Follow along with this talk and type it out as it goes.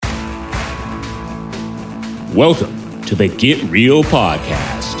Welcome to the Get Real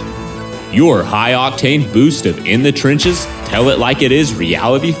Podcast, your high-octane boost of in the trenches, tell it like it is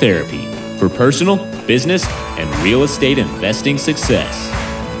reality therapy for personal, business, and real estate investing success.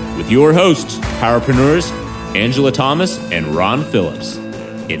 With your hosts, powerpreneurs, Angela Thomas and Ron Phillips.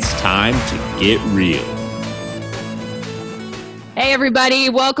 It's time to get real. Hey everybody,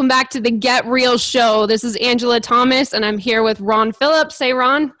 welcome back to the Get Real Show. This is Angela Thomas and I'm here with Ron Phillips. Hey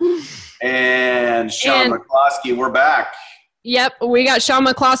Ron. And Sean McCloskey, we're back. Yep, we got Sean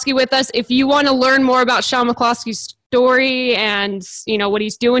McCloskey with us. If you want to learn more about Sean McCloskey's story and what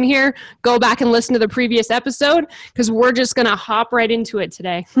he's doing here, go back and listen to the previous episode because we're just going to hop right into it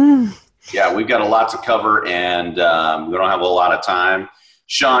today. Yeah, we've got a lot to cover and we don't have a lot of time.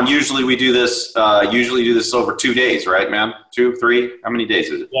 Sean, usually we do this over 2 days, right, man? 2, 3? How many days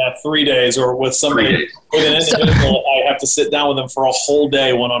is it? Yeah, 3 days, or with somebody, with an individual, I have to sit down with them for a whole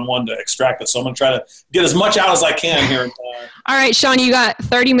day one-on-one to extract it. So I'm going to try to get as much out as I can here. All right, Sean, you got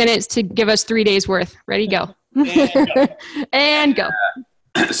 30 minutes to give us 3 days worth. Ready, go. And go.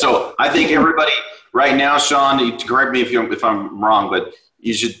 So I think everybody right now, Sean, correct me if I'm wrong, but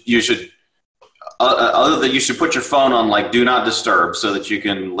you should other than you should put your phone on like do not disturb so that you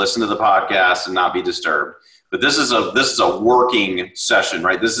can listen to the podcast and not be disturbed. But this is a working session,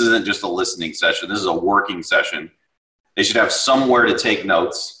 right? This isn't just a listening session. This is a working session. They should have somewhere to take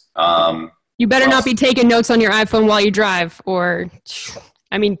notes. You better not be taking notes on your iPhone while you drive turn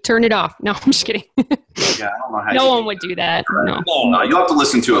it off. No, I'm just kidding. Yeah, I don't know how no one would do that. No, you'll have to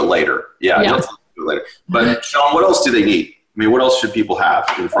listen to it later. Yeah. You'll have to listen to it later. But Sean, what else do they need? I mean, what else should people have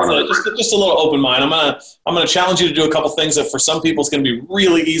in front of them? Just a little open mind. I'm gonna challenge you to do a couple things that for some people it's going to be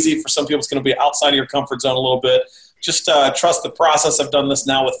really easy. For some people it's going to be outside of your comfort zone a little bit. Just trust the process. I've done this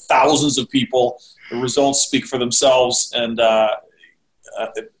now with thousands of people. The results speak for themselves, and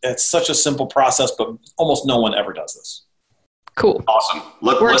it's such a simple process, but almost no one ever does this. Cool. Awesome.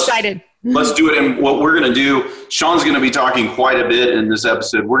 We're excited. Let's do it. And what we're going to do, Sean's going to be talking quite a bit in this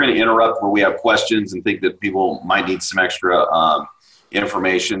episode. We're going to interrupt where we have questions and think that people might need some extra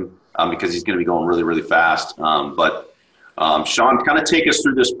information because he's going to be going really, really fast. But Sean, kind of take us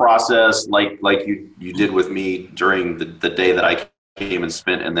through this process like you did with me during the day that I came and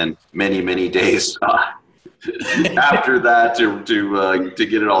spent, and then many, many days after that to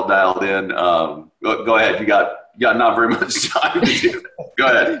get it all dialed in. Go ahead. You got not very much time to do that. Go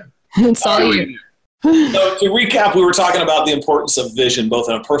ahead. It's all you. So to recap, we were talking about the importance of vision, both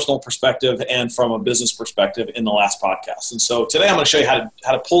in a personal perspective and from a business perspective in the last podcast. And so today I'm going to show you how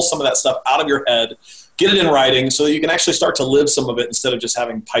to pull some of that stuff out of your head, get it in writing so that you can actually start to live some of it instead of just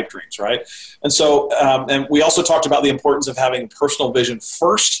having pipe dreams, right? And so, and we also talked about the importance of having personal vision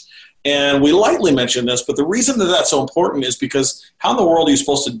first. And we lightly mentioned this, but the reason that that's so important is because how in the world are you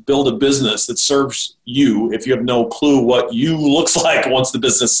supposed to build a business that serves you if you have no clue what you looks like once the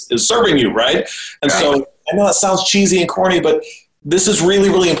business is serving you, right? And so I know that sounds cheesy and corny, but this is really,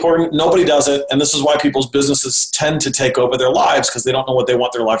 really important. Nobody does it, and this is why people's businesses tend to take over their lives because they don't know what they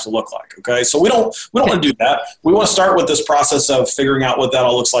want their life to look like, okay? So we don't want to do that. We want to start with this process of figuring out what that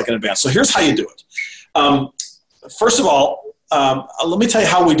all looks like in advance. So here's how you do it. First of all, let me tell you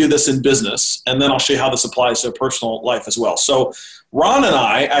how we do this in business, and then I'll show you how this applies to a personal life as well. So Ron and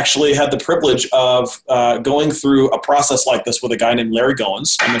I actually had the privilege of going through a process like this with a guy named Larry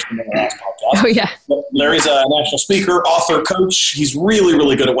Goins. I mentioned him in the last podcast. Oh, yeah. Larry's a national speaker, author, coach. He's really,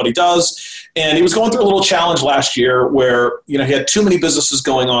 really good at what he does. And he was going through a little challenge last year where, he had too many businesses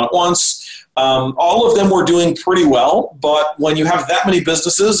going on at once. All of them were doing pretty well, but when you have that many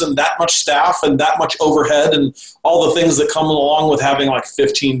businesses and that much staff and that much overhead and all the things that come along with having like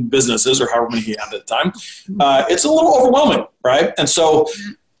 15 businesses or however many he had at the time, it's a little overwhelming, right? And so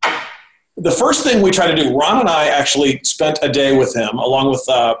the first thing we try to do, Ron and I actually spent a day with him along with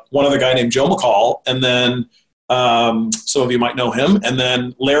one other guy named Joe McCall, and then some of you might know him, and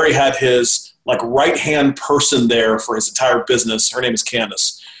then Larry had his like right-hand person there for his entire business. Her name is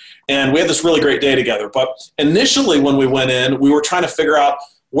Candace. And we had this really great day together. But initially when we went in, we were trying to figure out,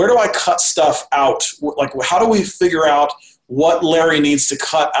 where do I cut stuff out? Like, how do we figure out what Larry needs to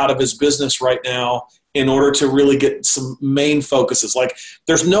cut out of his business right now in order to really get some main focuses? Like,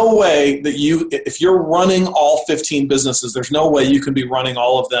 there's no way that if you're running all 15 businesses, there's no way you can be running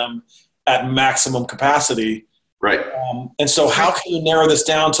all of them at maximum capacity. Right. And so how can you narrow this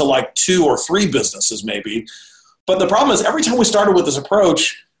down to like 2 or 3 businesses maybe? But the problem is every time we started with this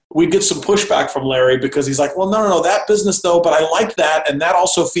approach, we'd get some pushback from Larry because he's like, well, no, that business though, but I like that. And that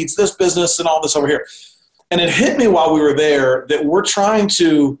also feeds this business and all this over here. And it hit me while we were there that we're trying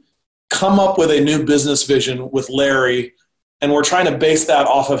to come up with a new business vision with Larry, and we're trying to base that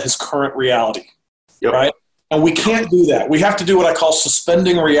off of his current reality, right? And we can't do that. We have to do what I call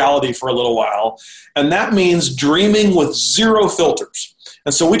suspending reality for a little while. And that means dreaming with zero filters.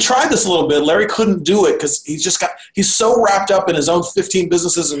 And so we tried this a little bit. Larry couldn't do it because he's so wrapped up in his own 15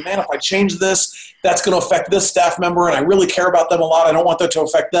 businesses. And man, if I change this, that's going to affect this staff member. And I really care about them a lot. I don't want that to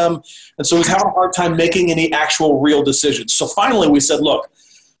affect them. And so he's having a hard time making any actual real decisions. So finally we said, look,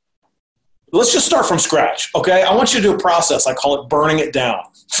 let's just start from scratch. Okay. I want you to do a process. I call it burning it down.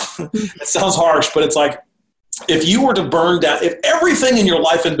 It sounds harsh, but it's like, if you were to burn down, if everything in your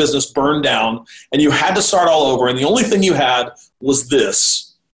life and business burned down and you had to start all over and the only thing you had was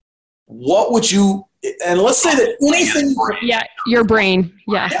this, what would you, and let's say that anything. Yeah, your brain.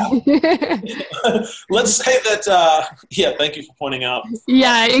 Yeah. Let's say that, thank you for pointing out.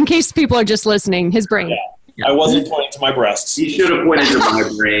 Yeah, in case people are just listening, his brain. Yeah. I wasn't pointing to my breasts. He should have pointed to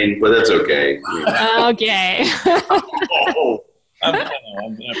my brain, but that's okay. Okay. I'm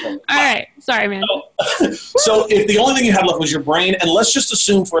all right. Sorry, man. So if the only thing you had left was your brain, and let's just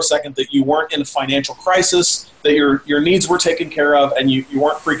assume for a second that you weren't in a financial crisis, that your needs were taken care of, and you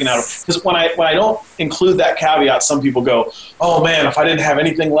weren't freaking out. Because when I don't include that caveat, some people go, oh man, if I didn't have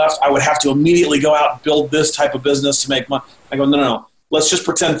anything left, I would have to immediately go out and build this type of business to make money. I go, no. Let's just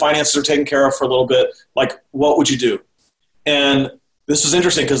pretend finances are taken care of for a little bit. Like, what would you do? And this was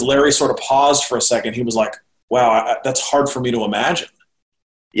interesting because Larry sort of paused for a second. He was like, wow, that's hard for me to imagine.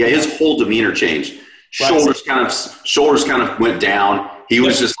 Yeah, his whole demeanor changed. Shoulders kind of went down. He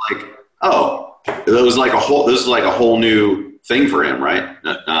was just like, oh, this is like a whole new thing for him, right?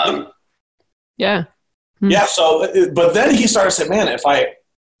 Yeah. Yeah. So, but then he started to say, man,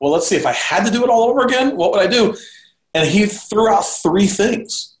 let's see, if I had to do it all over again, what would I do? And he threw out 3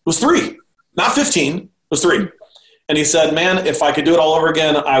 things. It was 3, not 15. It was 3. And he said, man, if I could do it all over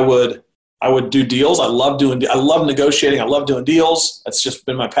again, I would do deals. I love negotiating. I love doing deals. That's just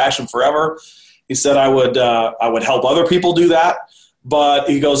been my passion forever. He said I would help other people do that. But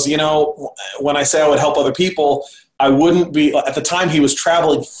he goes, when I say I would help other people, I wouldn't be, at the time he was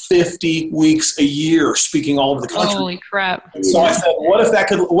traveling 50 weeks a year, speaking all over the country. Holy crap. And so I said, what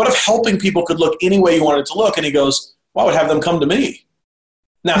if helping people could look any way you wanted it to look? And he goes, well, I would have them come to me.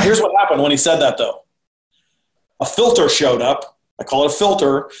 Now, here's what happened when he said that, though. A filter showed up. I call it a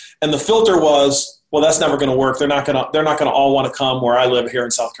filter. And the filter was, well, that's never going to work. They're not going to all want to come where I live here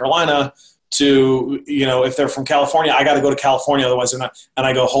in South Carolina to, if they're from California, I got to go to California. Otherwise they're not. And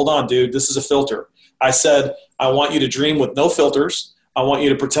I go, hold on, dude, this is a filter. I said, I want you to dream with no filters. I want you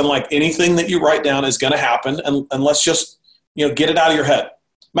to pretend like anything that you write down is going to happen. And let's just, get it out of your head.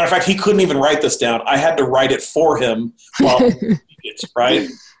 Matter of fact, he couldn't even write this down. I had to write it for him while right?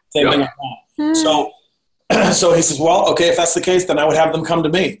 Same thing like that. So he says, well, okay, if that's the case, then I would have them come to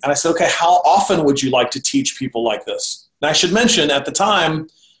me. And I said, okay, how often would you like to teach people like this? And I should mention at the time,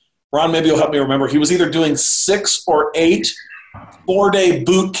 Ron, maybe you'll help me remember, he was either doing 6 or 8 4-day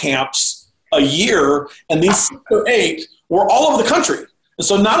boot camps a year, and these 6 or 8 were all over the country. And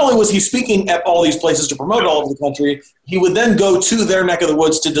so not only was he speaking at all these places to promote all over the country, he would then go to their neck of the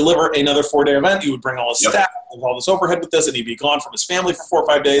woods to deliver another 4-day event. He would bring all his staff, and all this overhead with this, and he'd be gone from his family for 4 or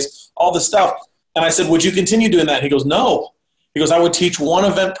 5 days, all this stuff. And I said, would you continue doing that? He goes, no. He goes, I would teach 1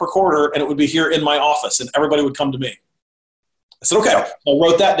 event per quarter, and it would be here in my office, and everybody would come to me. I said, okay. I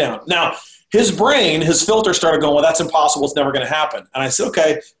wrote that down. Now, his brain, his filter started going, well, that's impossible. It's never going to happen. And I said,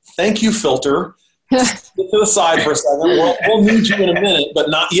 okay, thank you, filter. Get to the side for a second. We'll need you in a minute, but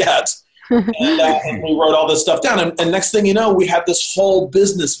not yet. And we wrote all this stuff down. And next thing you know, we had this whole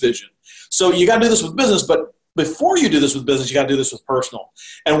business vision. So you got to do this with business, but before you do this with business, you got to do this with personal.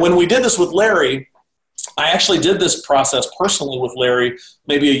 And when we did this with Larry, I actually did this process personally with Larry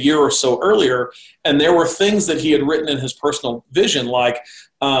maybe a year or so earlier, and there were things that he had written in his personal vision, like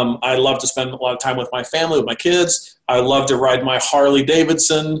I love to spend a lot of time with my family, with my kids. I love to ride my Harley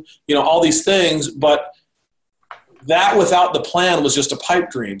Davidson, all these things. But that without the plan was just a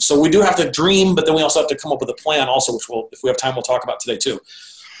pipe dream. So we do have to dream, but then we also have to come up with a plan also, which if we have time, we'll talk about today too.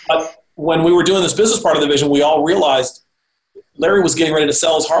 But when we were doing this business part of the vision, we all realized Larry was getting ready to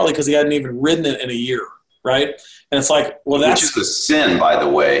sell his Harley because he hadn't even ridden it in a year, right? And it's like, well, that's just a sin, by the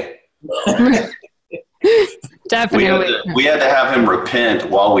way. Definitely. We had to have him repent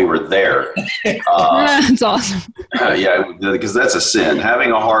while we were there. That's awesome. Yeah, because that's a sin.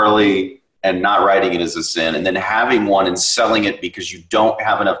 Having a Harley and not riding it is a sin, and then having one and selling it because you don't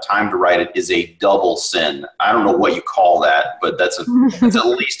have enough time to ride it is a double sin. I don't know what you call that, but it's at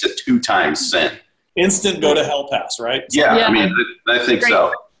least a 2-time sin. Instant go to hell pass, right? Yeah. I mean, I think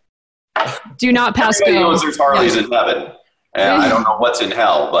so. Do not pass go. Everybody knows there's Harleys in heaven. I don't know what's in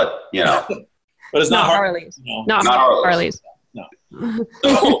hell, but But it's not Harleys. No. Not Harleys. No.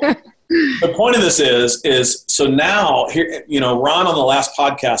 the point of this is so now here, Ron on the last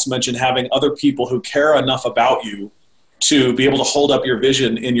podcast mentioned having other people who care enough about you to be able to hold up your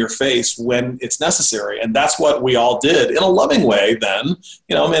vision in your face when it's necessary. And that's what we all did in a loving way then,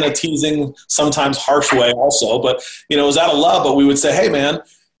 in a teasing, sometimes harsh way also, but, it was out of love. But we would say, hey, man,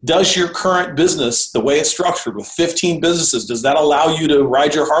 does your current business, the way it's structured with 15 businesses, does that allow you to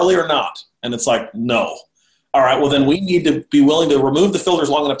ride your Harley or not? And it's like, no. All right, well, then we need to be willing to remove the filters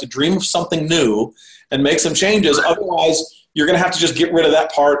long enough to dream of something new and make some changes. Otherwise, you're going to have to just get rid of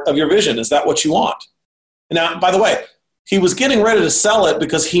that part of your vision. Is that what you want? Now, by the way, he was getting ready to sell it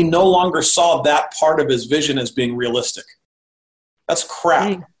because he no longer saw that part of his vision as being realistic. That's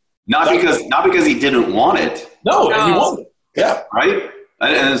crap. Not because he didn't want it. No, he wanted it. Yeah. Right?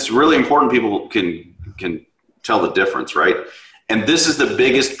 And it's really important people can tell the difference, right? And this is the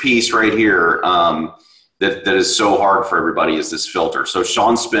biggest piece right here that is so hard for everybody is this filter. So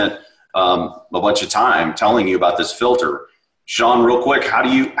Sean spent a bunch of time telling you about this filter. Sean, real quick, how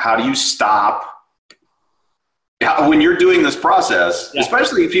do you stop when you're doing this process,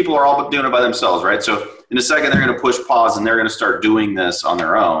 especially if people are all doing it by themselves, right? So in a second, they're going to push pause and they're going to start doing this on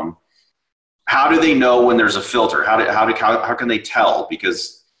their own. How do they know when there's a filter? How can they tell?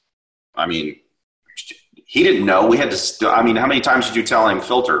 Because, he didn't know. We had to, how many times did you tell him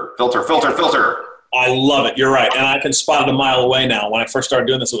filter? I love it. You're right. And I can spot it a mile away now. When I first started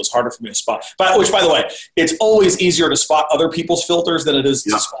doing this, it was harder for me to spot. Which, by the way, it's always easier to spot other people's filters than it is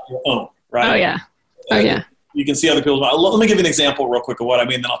to spot your own, right? Oh, yeah. You can see other people's. Let me give you an example real quick of what I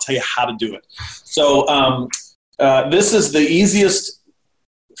mean, then I'll tell you how to do it. So this is the easiest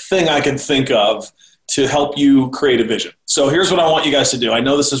thing I can think of to help you create a vision. So here's what I want you guys to do. I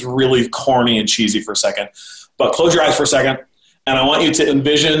know this is really corny and cheesy for a second, but close your eyes for a second, and I want you to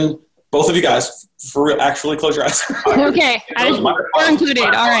envision, both of you guys, actually close your eyes. Okay, we're included.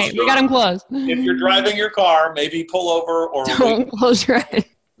 All right, we got them closed. If you're driving your car, maybe pull over or don't close your eyes.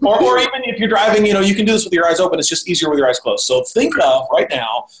 Or even if you're driving, you can do this with your eyes open. It's just easier with your eyes closed. So think of, right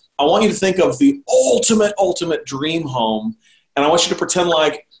now, I want you to think of the ultimate dream home. And I want you to pretend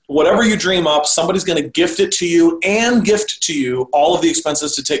like whatever you dream up, somebody's going to gift it to you and gift to you all of the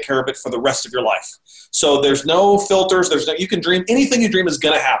expenses to take care of it for the rest of your life. So there's no filters. You can dream. Anything you dream is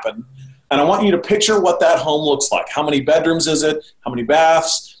going to happen. And I want you to picture what that home looks like. How many bedrooms is it? How many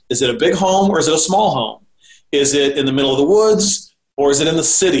baths? Is it a big home or is it a small home? Is it in the middle of the woods? Or is it in the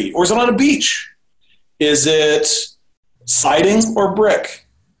city? Or is it on a beach? Is it siding or brick?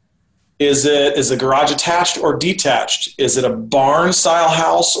 Is the garage attached or detached? Is it a barn-style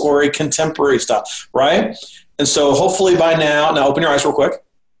house or a contemporary style, right? And so hopefully by now open your eyes real quick.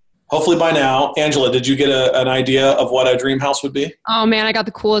 Hopefully by now, Angela, did you get an idea of what a dream house would be? Oh, man, I got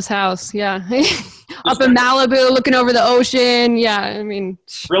the coolest house, yeah. Up in Malibu, looking over the ocean, yeah,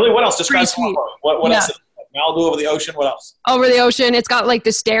 Really? What else? Describe what else? Malibu over the ocean. What else? Over the ocean. It's got like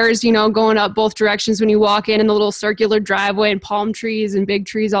the stairs, going up both directions when you walk in, and the little circular driveway and palm trees and big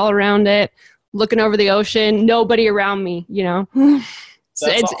trees all around it, looking over the ocean. Nobody around me,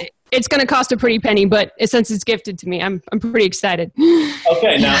 So it's going to cost a pretty penny, but since it's gifted to me, I'm pretty excited.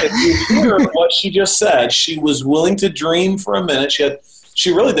 Okay. Now, if you hear what she just said, she was willing to dream for a minute.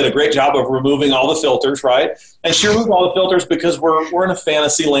 She really did a great job of removing all the filters, right? And she removed all the filters because we're in a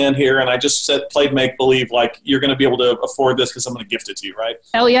fantasy land here, and I just played make-believe, like you're going to be able to afford this because I'm going to gift it to you, right?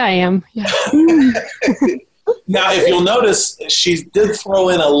 Hell yeah, I am. Yeah. Now, if you'll notice, she did throw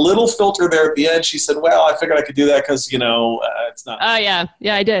in a little filter there at the end. She said, well, I figured I could do that because, it's not. Oh, yeah.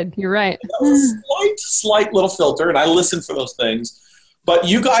 Yeah, I did. You're right. That was a slight little filter, and I listened for those things. But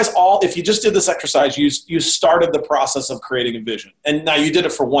you guys if you just did this exercise, you started the process of creating a vision. And now you did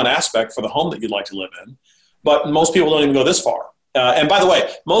it for one aspect, for the home that you'd like to live in. But most people don't even go this far. And by the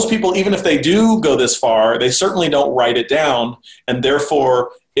way, most people, even if they do go this far, they certainly don't write it down. And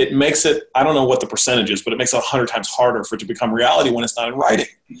therefore, it makes it, I don't know what the percentage is, but it makes it 100 times harder for it to become reality when it's not in writing.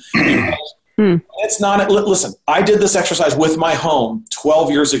 It's not, listen, I did this exercise with my home 12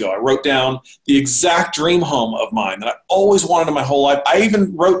 years ago. I wrote down the exact dream home of mine that I always wanted in my whole life. I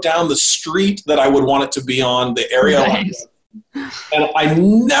even wrote down the street that I would want it to be on, the area. Nice. And I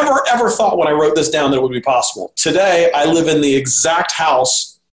never, ever thought when I wrote this down that it would be possible. Today, I live in the exact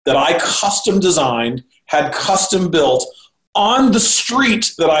house that I custom designed, had custom built on the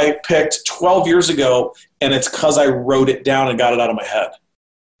street that I picked 12 years ago, and it's because I wrote it down and got it out of my head.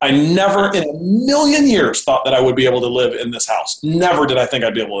 I never in a million years thought that I would be able to live in this house. Never did I think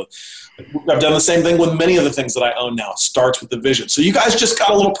I'd be able to. I've done the same thing with many of the things that I own now. It starts with the vision. So you guys just got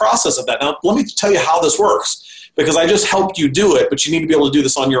a little process of that. Now, let me tell you how this works, because I just helped you do it, but you need to be able to do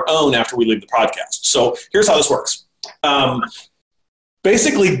this on your own after we leave the podcast. So here's how this works.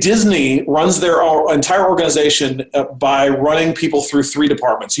 Basically, Disney runs their entire organization by running people through 3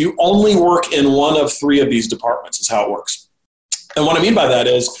 departments. You only work in one of 3 of these departments is how it works. And what I mean by that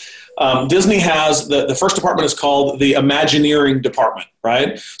is Disney has the first department is called the Imagineering department,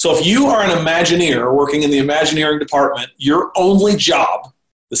 right? So if you are an Imagineer working in the Imagineering department, your only job,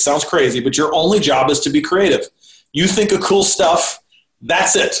 this sounds crazy, but your only job is to be creative. You think of cool stuff,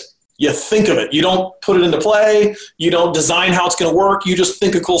 that's it. You think of it. You don't put it into play. You don't design how it's going to work. You just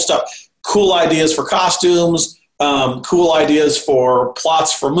think of cool stuff. Cool ideas for costumes, cool ideas for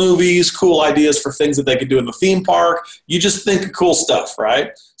plots for movies, cool ideas for things that they could do in the theme park. You just think of cool stuff,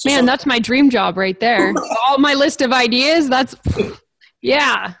 right? Man, that's my dream job right there. All my list of ideas, that's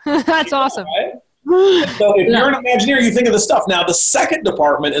awesome. Right? So if you're an Imagineer, you think of the stuff. Now, the second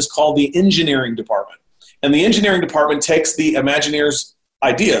department is called the Engineering department. And the Engineering department takes the Imagineers'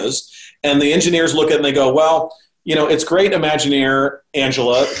 ideas, and the engineers look at it and they go, well, it's great, Imagineer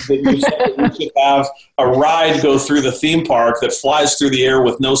Angela, that you said that we should have a ride go through the theme park that flies through the air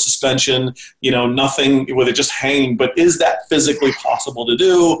with no suspension, nothing, with it just hanging. But is that physically possible to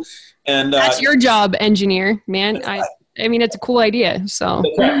do? And that's your job, engineer, man. I mean, it's a cool idea. So,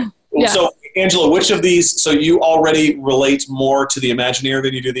 yeah. So, Angela, which of these? So you already relate more to the Imagineer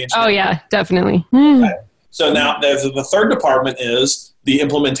than you do the engineer? Oh yeah, definitely. Okay. So now the third department is the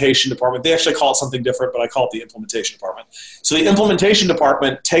implementation department. They actually call it something different, but I call it the implementation department. So the implementation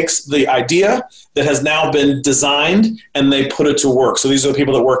department takes the idea that has now been designed and they put it to work. So these are the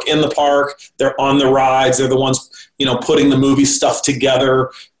people that work in the park. They're on the rides. They're the ones, putting the movie stuff together.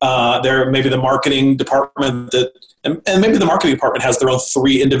 They're maybe the marketing department and maybe the marketing department has their own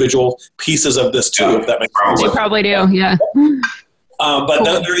 3 individual pieces of this too, if that makes sense. They probably do, yeah. But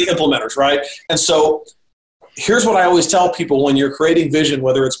they're the implementers, right? And so here's what I always tell people when you're creating vision,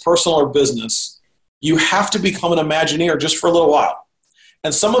 whether it's personal or business, you have to become an Imagineer just for a little while.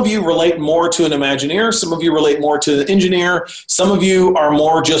 And some of you relate more to an Imagineer. Some of you relate more to an engineer. Some of you are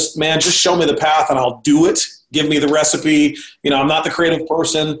more just show me the path and I'll do it. Give me the recipe. I'm not the creative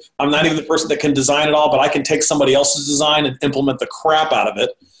person. I'm not even the person that can design it all, but I can take somebody else's design and implement the crap out of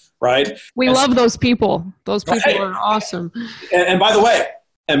it, right? We love those people. Those people are awesome. And by the way,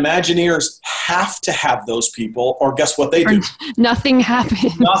 Imagineers have to have those people, or guess what they do? Nothing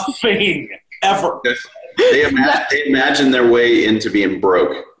happens. Nothing, ever. They imagine their way into being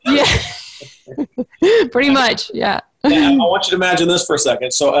broke. Yeah. Pretty much, yeah. I want you to imagine this for a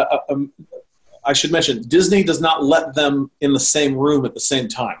second. So I should mention, Disney does not let them in the same room at the same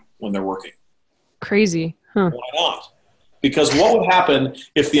time when they're working. Crazy. Huh. Why not? Because what would happen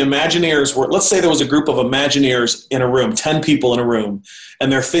if the Imagineers were, let's say there was a group of Imagineers in a room, 10 people in a room,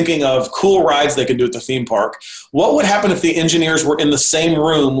 and they're thinking of cool rides they can do at the theme park. What would happen if the engineers were in the same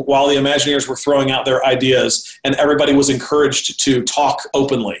room while the Imagineers were throwing out their ideas and everybody was encouraged to talk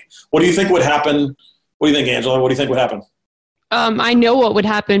openly? What do you think would happen? What do you think, Angela? What do you think would happen? I know what would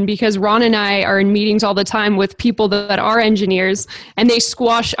happen because Ron and I are in meetings all the time with people that are engineers, and they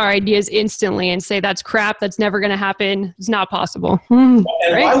squash our ideas instantly and say, that's crap, that's never going to happen, it's not possible. And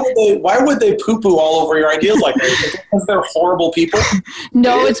right? why would they poo-poo all over your ideas like that? Is it because they're horrible people?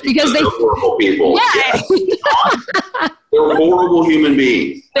 No, it's because they're horrible people. Yeah. They're horrible human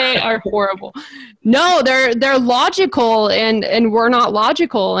beings. They are horrible. No, they're logical and we're not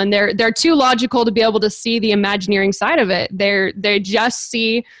logical, and they're too logical to be able to see the Imagineering side of it. They just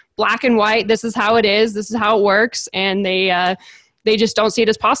see black and white. This is how it is. This is how it works, and they just don't see it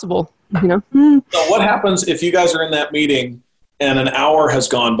as possible. So what happens if you guys are in that meeting and an hour has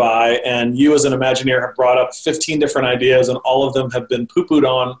gone by and you as an Imagineer have brought up 15 different ideas and all of them have been poo-pooed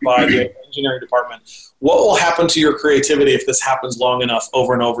on by the engineering department? What will happen to your creativity if this happens long enough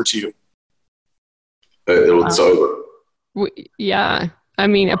over and over to you? It's over. Yeah. I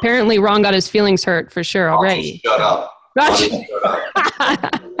mean, apparently Ron got his feelings hurt for sure already. Shut up.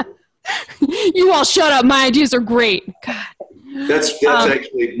 You all shut up. My ideas are great. God. That's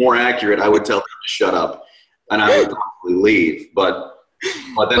actually more accurate. I would tell them to shut up and I would probably leave. But then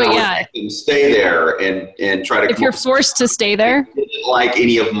I would make them stay there and try to if you're forced to stay there. Didn't like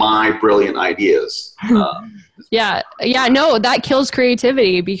any of my brilliant ideas. Yeah, no, that kills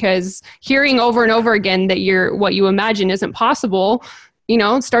creativity because hearing over and over again that what you imagine isn't possible,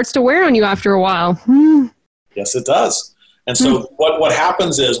 it starts to wear on you after a while. Yes, it does. And so what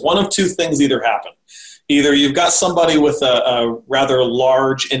happens is one of two things either happen. Either you've got somebody with a rather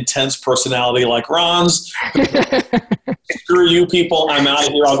large, intense personality like Ron's. Screw you people, I'm out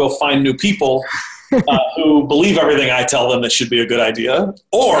of here, I'll go find new people who believe everything I tell them that should be a good idea.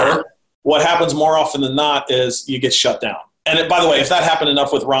 Or what happens more often than not is you get shut down. And by the way, if that happened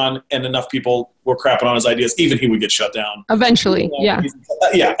enough with Ron and enough people were crapping on his ideas, even he would get shut down. Eventually, yeah.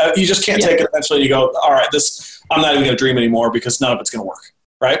 You just can't take it eventually. You go, all right, I'm not even going to dream anymore because none of it's going to work,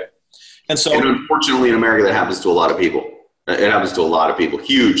 right? And unfortunately in America, that happens to a lot of people. It happens to a lot of people,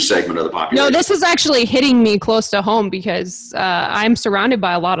 huge segment of the population. No, this is actually hitting me close to home because I'm surrounded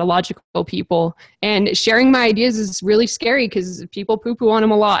by a lot of logical people, and sharing my ideas is really scary because people poo-poo on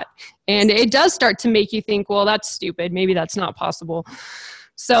them a lot. And it does start to make you think, well, that's stupid. Maybe that's not possible.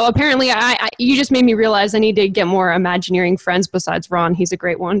 So apparently you just made me realize I need to get more Imagineering friends besides Ron. He's a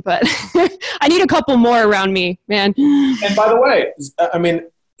great one, but I need a couple more around me, man. And by the way, I mean,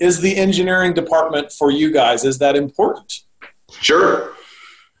 is the engineering department for you guys, is that important? Sure.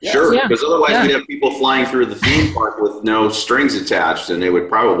 Yeah. Sure. Because otherwise we'd have people flying through the theme park with no strings attached, and they would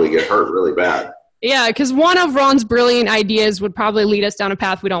probably get hurt really bad. Yeah, because one of Ron's brilliant ideas would probably lead us down a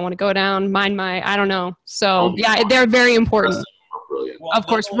path we don't want to go down. I don't know. So, they're very important. Brilliant. Of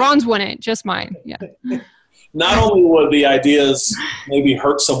course, Ron's wouldn't, just mine. Yeah. Not only would the ideas maybe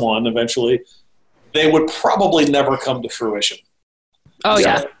hurt someone eventually, they would probably never come to fruition. Oh,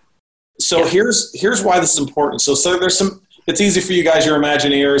 yeah. So here's why this is important. So there's some. It's easy for you guys, you're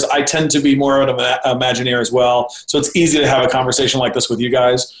Imagineers. I tend to be more of an Imagineer as well. So it's easy to have a conversation like this with you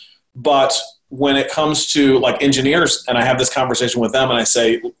guys. But when it comes to like engineers, and I have this conversation with them and I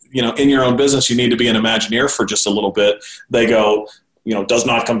say, in your own business, you need to be an Imagineer for just a little bit. They go, does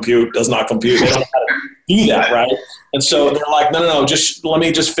not compute. They don't know how to do that, right? And so they're like, no, just let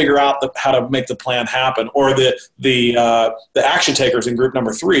me just figure out how to make the plan happen. Or the action takers in group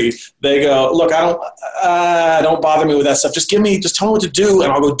number 3, they go, look, don't bother me with that stuff. Just tell me what to do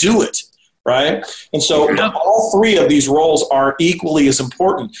and I'll go do it, right? And so all 3 of these roles are equally as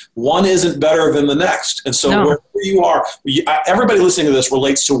important. One isn't better than the next. And so wherever you are, everybody listening to this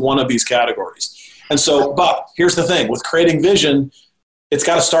relates to one of these categories. And so, but here's the thing, with creating vision, it's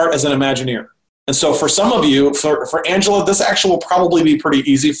got to start as an Imagineer. And so for some of you, for Angela, this actually will probably be pretty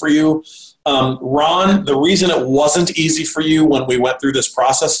easy for you. Ron, the reason it wasn't easy for you when we went through this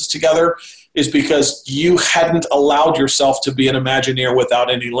processes together is because you hadn't allowed yourself to be an Imagineer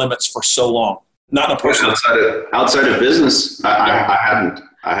without any limits for so long. Not in a personal outside of business. I hadn't.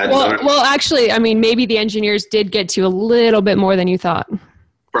 Well, actually, I mean, maybe the engineers did get to a little bit more than you thought.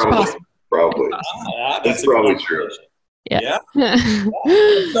 Probably. That's probably true. Yeah.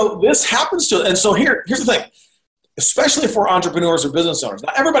 So this happens to, and so here's the thing, especially for entrepreneurs or business owners.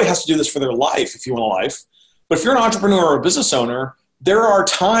 Not everybody has to do this for their life if you want a life, but if you're an entrepreneur or a business owner, there are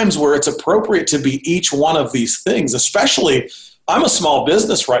times where it's appropriate to be each one of these things. Especially, I'm a small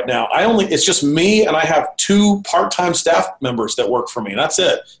business right now. It's just me, and I have 2 part-time staff members that work for me. That's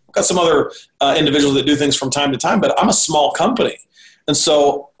it. I've got some other individuals that do things from time to time, but I'm a small company. And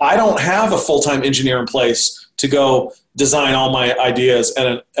so I don't have a full-time engineer in place to go design all my ideas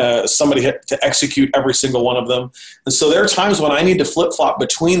and somebody to execute every single one of them. And so there are times when I need to flip-flop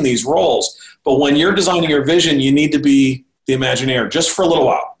between these roles. But when you're designing your vision, you need to be the Imagineer just for a little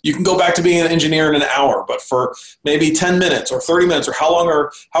while. You can go back to being an engineer in an hour, but for maybe 10 minutes or 30 minutes or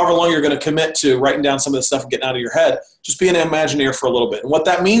however long you're going to commit to writing down some of the stuff and getting out of your head, just be an Imagineer for a little bit. And what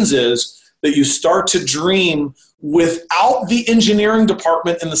that means is that you start to dream without the engineering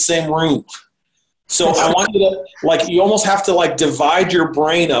department in the same room. So I want you to, you almost have to divide your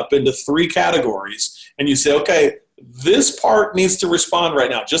brain up into 3 categories, and you say, okay, this part needs to respond right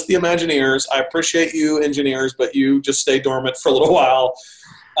now. Just the Imagineers. I appreciate you, engineers, but you just stay dormant for a little while.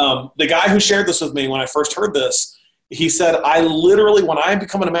 The guy who shared this with me when I first heard this, he said, when I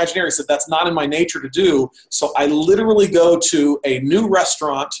become an Imagineer, he said, that's not in my nature to do. So I literally go to a new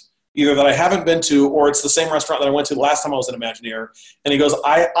restaurant, either that I haven't been to, or it's the same restaurant that I went to the last time I was an Imagineer. And he goes,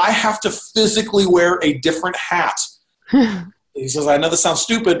 I have to physically wear a different hat. He says, I know this sounds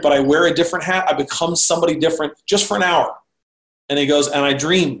stupid, but I wear a different hat. I become somebody different just for an hour. And he goes, and I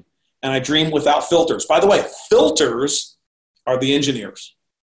dream without filters. By the way, filters are the engineers.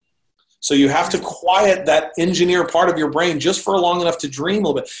 So you have to quiet that engineer part of your brain just for long enough to dream a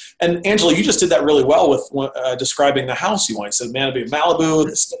little bit. And Angela, you just did that really well with describing the house you want. You said, man, it'd be in Malibu.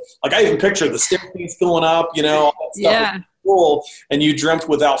 I even pictured the staircase going up, all that stuff. Yeah. Cool. And you dreamt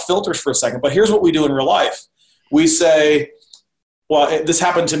without filters for a second. But here's what we do in real life. We say, this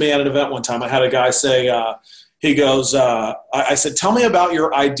happened to me at an event one time. I had a guy say, he goes, I said, tell me about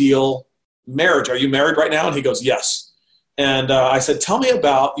your ideal marriage. Are you married right now? And he goes, yes. And I said, tell me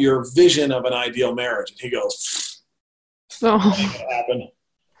about your vision of an ideal marriage. And he goes, oh, happen.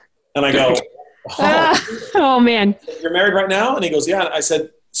 And I go, oh man, you're married right now? And he goes, yeah. And I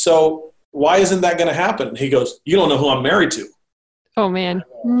said, so why isn't that going to happen? And he goes, you don't know who I'm married to. Oh man.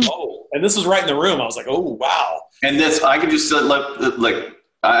 Oh, and this was right in the room. I was like, oh, wow. And this, I can just like,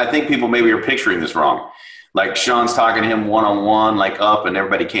 I think people maybe are picturing this wrong. Like Sean's talking to him one-on-one, like up, and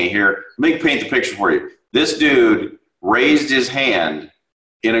everybody can't hear. Let me paint the picture for you. This dude raised his hand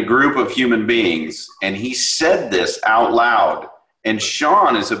in a group of human beings, and he said this out loud. And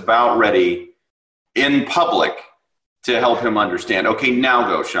Sean is about ready in public to help him understand. Okay, now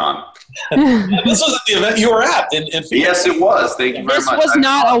go, Sean. This was the event you were at in Phoenix. Yes, it was. Thank you very much. This was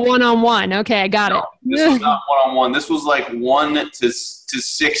not a one-on-one. Okay, I got it. This was not one-on-one. This was like 1 to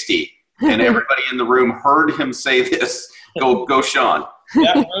 60. And everybody in the room heard him say this. Go, Sean.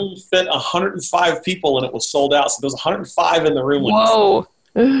 That room fit 105 people, and it was sold out. So there was 105 in the room. Whoa.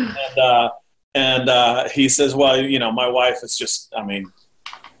 And he says, well, my wife is just,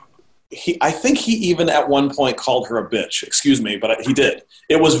 I think he even at one point called her a bitch. Excuse me, but he did.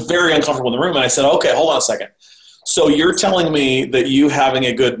 It was very uncomfortable in the room. And I said, okay, hold on a second. So you're telling me that you having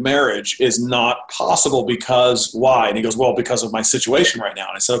a good marriage is not possible because why? And he goes, well, because of my situation right now.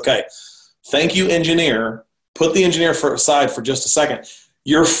 And I said, okay, thank you, engineer. Put the engineer aside for just a second.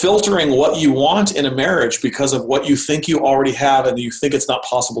 You're filtering what you want in a marriage because of what you think you already have and you think it's not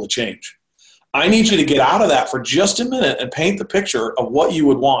possible to change. I need you to get out of that for just a minute and paint the picture of what you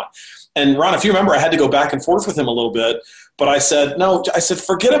would want. And Ron, if you remember, I had to go back and forth with him a little bit, but I said, no,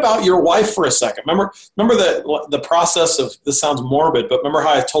 forget about your wife for a second. Remember the process of, this sounds morbid, but remember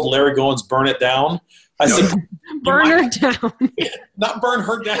how I told Larry Goins, burn it down? I said, burn her down. Not burn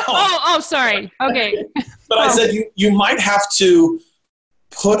her down. Oh, sorry. Okay. But I said, you might have to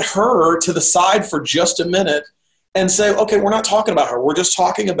put her to the side for just a minute and say, okay, we're not talking about her. We're just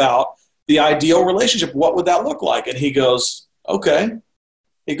talking about the ideal relationship. What would that look like? And he goes, okay.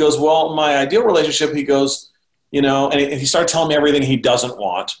 He goes, well, my ideal relationship, he goes, and he started telling me everything he doesn't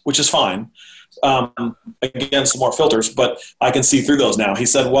want, which is fine. Again, some more filters, but I can see through those now. He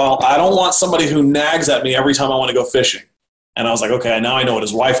said, well, I don't want somebody who nags at me every time I want to go fishing. And I was like, okay, now I know what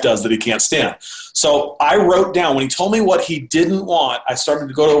his wife does that he can't stand. So I wrote down, when he told me what he didn't want, I started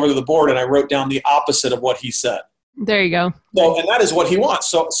to go over to the board and I wrote down the opposite of what he said. There you go. So, and that is what he wants.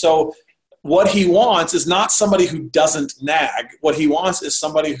 So what he wants is not somebody who doesn't nag. What he wants is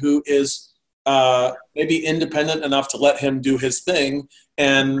somebody who is maybe independent enough to let him do his thing,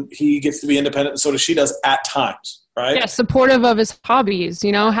 and he gets to be independent, and so does she does at times, right? Yeah, supportive of his hobbies,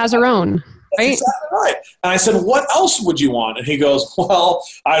 has her own. Right? That's exactly right. And I said, what else would you want? And he goes, well,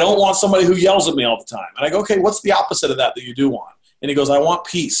 I don't want somebody who yells at me all the time. And I go, okay, what's the opposite of that you do want? And he goes, I want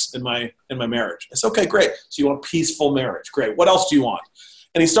peace in my marriage. I said, okay, great. So you want a peaceful marriage. Great. What else do you want?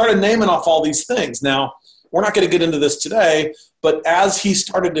 And he started naming off all these things. Now, we're not going to get into this today, but as he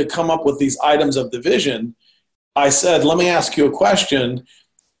started to come up with these items of the vision, I said, let me ask you a question.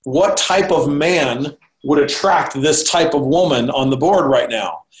 What type of man would attract this type of woman on the board right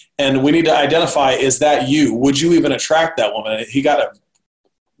now? And we need to identify, is that you? Would you even attract that woman? He got a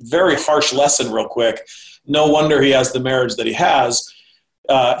very harsh lesson real quick. No wonder he has the marriage that he has.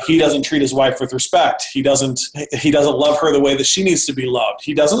 He doesn't treat his wife with respect. He doesn't love her the way that she needs to be loved.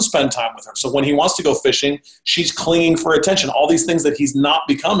 He doesn't spend time with her. So when he wants to go fishing, she's clinging for attention. All these things that he's not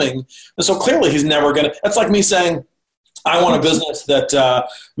becoming. And so clearly he's never going to – that's like me saying, I want a business that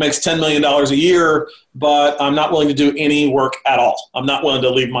makes $10 million a year, but I'm not willing to do any work at all. I'm not willing to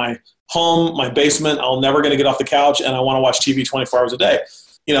leave my home, my basement. I'm never going to get off the couch, and I want to watch TV 24 hours a day.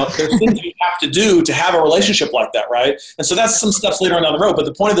 There's things you have to do to have a relationship like that, right? And so that's some stuff later on down the road. But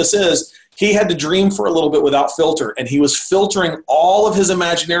the point of this is he had to dream for a little bit without filter, and he was filtering all of his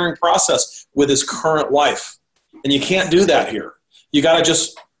imagineering process with his current wife. And you can't do that here. You got to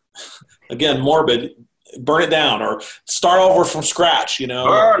just, again, morbid, burn it down or start over from scratch,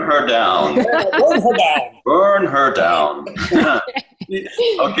 Burn her down. Burn her down. Burn her down.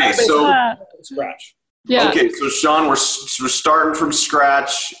 Okay, so scratch. Yeah. Okay, so Sean, we're starting from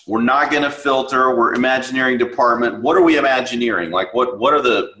scratch. We're not going to filter. We're Imagineering department. What are we Imagineering? Like, what are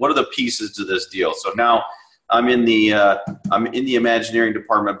the pieces to this deal? So now I'm in the Imagineering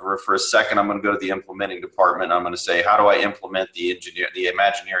department for a second. I'm going to go to the implementing department. I'm going to say, how do I implement the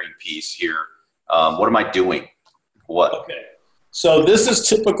Imagineering piece here? What am I doing? What? Okay. So this is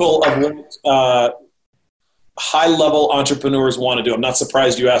typical of what high-level entrepreneurs want to do. I'm not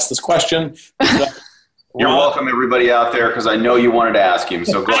surprised you asked this question. You're welcome, everybody out there, because I know you wanted to ask him.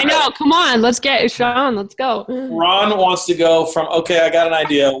 So go ahead. I know. Come on. Let's get Sean. Let's go. Ron wants to go from, okay, I got an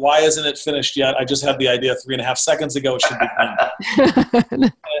idea. Why isn't it finished yet? I just had the idea 3.5 seconds ago. It should be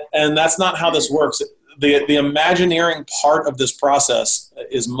done. And that's not how this works. The Imagineering part of this process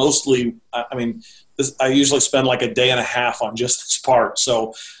is mostly, I usually spend like a day and a half on just this part.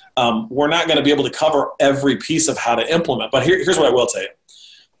 So we're not going to be able to cover every piece of how to implement. But here's what I will tell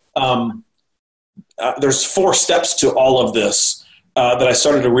you. there's 4 steps to all of this that I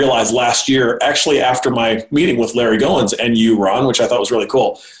started to realize last year, actually after my meeting with Larry Goins and you, Ron, which I thought was really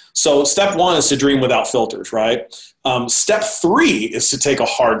cool. So step 1 is to dream without filters, right? Step 3 is to take a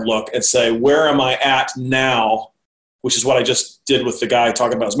hard look and say, where am I at now? Which is what I just did with the guy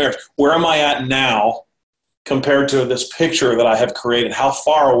talking about his marriage. Where am I at now compared to this picture that I have created? How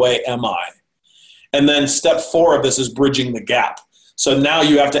far away am I? And then step 4 of this is bridging the gap. So now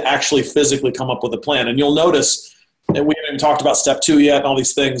you have to actually physically come up with a plan. And you'll notice, and we haven't even talked about step 2 yet and all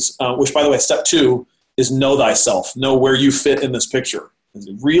these things, which, by the way, step 2 is know thyself. Know where you fit in this picture.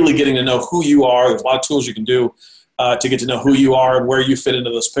 Really getting to know who you are. There's a lot of tools you can do to get to know who you are and where you fit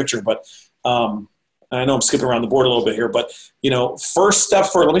into this picture. But I know I'm skipping around the board a little bit here, but first step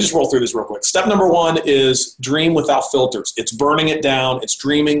let me just roll through this real quick. Step number 1 is dream without filters. It's burning it down. It's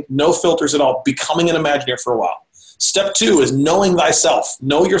dreaming, no filters at all, becoming an Imagineer for a while. Step 2 is knowing thyself.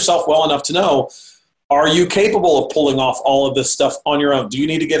 Know yourself well enough to know, are you capable of pulling off all of this stuff on your own? Do you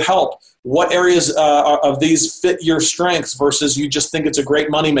need to get help? What areas of these fit your strengths versus you just think it's a great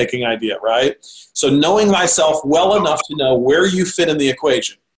money-making idea, right? So knowing thyself well enough to know where you fit in the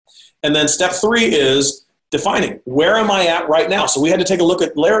equation. And then step 3 is defining, where am I at right now? So we had to take a look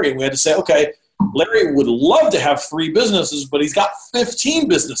at Larry and we had to say, okay, Larry would love to have 3 businesses, but he's got 15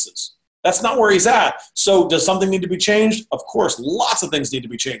 businesses. That's not where he's at. So does something need to be changed? Of course, lots of things need to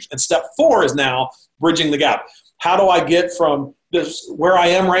be changed. And step 4 is now bridging the gap. How do I get from this, where I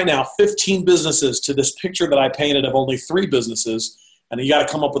am right now, 15 businesses, to this picture that I painted of only 3 businesses? And you got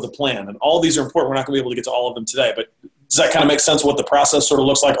to come up with a plan. And all these are important. We're not going to be able to get to all of them today, but does that kind of make sense what the process sort of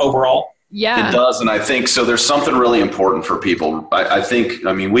looks like overall? Yeah. It does, and I think so. There's something really important for people. I think,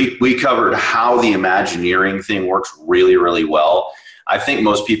 we covered how the Imagineering thing works really, really well. I think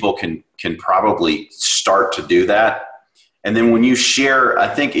most people can probably start to do that. And then when you share, I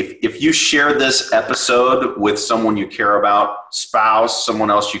think if you share this episode with someone you care about, spouse,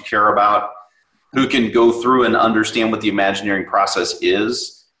 someone else you care about, who can go through and understand what the Imagineering process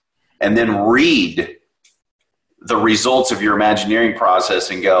is, and then read the results of your Imagineering process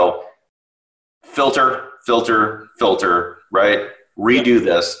and go, filter, filter, filter, right? Redo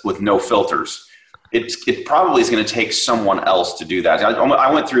this with no filters. It probably is going to take someone else to do that.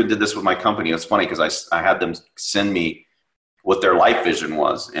 I went through and did this with my company. It's funny because I had them send me what their life vision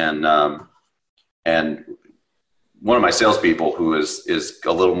was. And one of my salespeople, who is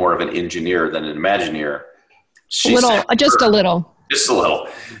a little more of an engineer than an Imagineer, just a little.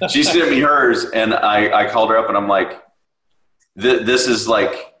 She sent me hers, and I called her up, and I'm like, this is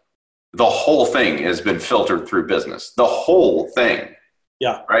like the whole thing has been filtered through business. The whole thing.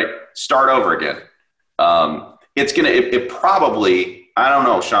 Yeah. Right? Start over again. It probably, I don't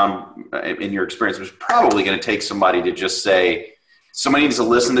know, Sean, in your experience, it's probably going to take somebody to just say, somebody needs to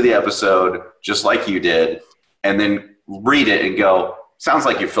listen to the episode just like you did, and then read it and go, sounds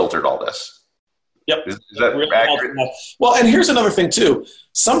like you filtered all this. Yep. Is that really accurate? Well, and here's another thing too.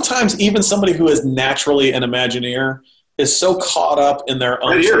 Sometimes even somebody who is naturally an Imagineer is so caught up in their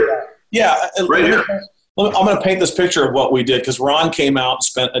own. Right here. Yeah. Right here. I'm going to paint this picture of what we did, because Ron came out and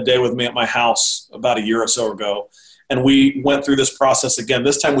spent a day with me at my house about a year or so ago. And we went through this process again.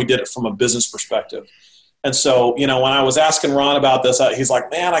 This time we did it from a business perspective. And so, when I was asking Ron about this, he's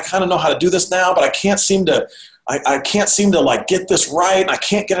like, man, I kind of know how to do this now, but I can't seem to like get this right. I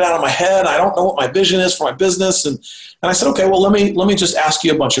can't get it out of my head. I don't know what my vision is for my business. And I said, okay, well, let me just ask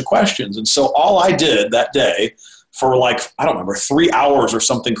you a bunch of questions. And so all I did that day for I don't remember, 3 hours or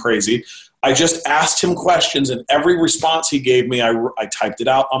something crazy, I just asked him questions, and every response he gave me, I typed it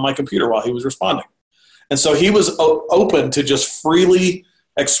out on my computer while he was responding. And so he was open to just freely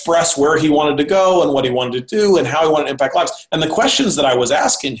express where he wanted to go and what he wanted to do and how he wanted to impact lives. And the questions that I was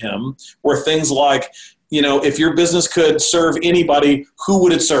asking him were things like, if your business could serve anybody, who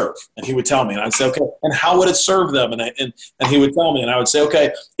would it serve? And he would tell me, and I'd say, okay, and how would it serve them? And he would tell me, and I would say,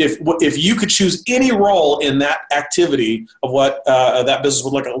 okay, if you could choose any role in that activity of what that business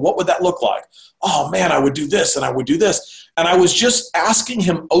would look like, what would that look like? Oh man, I would do this and I would do this. And I was just asking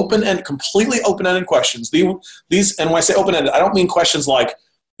him completely open-ended questions. These, and when I say open-ended, I don't mean questions like,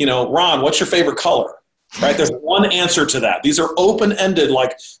 Ron, what's your favorite color? Right? There's one answer to that. These are open-ended,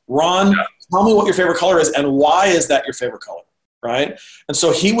 like, Ron, tell me what your favorite color is and why is that your favorite color, right? And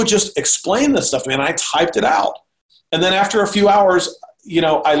so he would just explain this stuff to me, and I typed it out. And then after a few hours,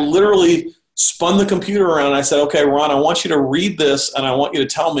 I literally spun the computer around and I said, okay, Ron, I want you to read this and I want you to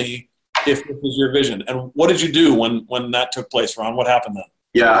tell me if this is your vision. And what did you do when that took place, Ron? What happened then?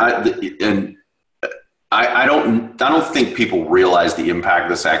 Yeah, I don't think people realize the impact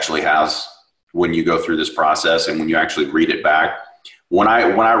this actually has when you go through this process and when you actually read it back. when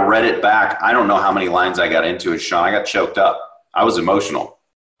I read it back, I don't know how many lines I got into it, Sean. I got choked up. I was emotional.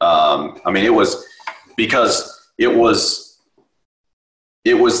 I mean, it was because it was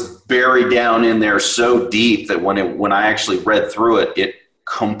buried down in there so deep that when I actually read through it, it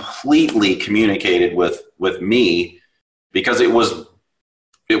completely communicated with me, because it was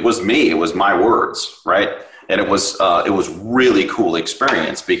me. It was my words, right? And it was really cool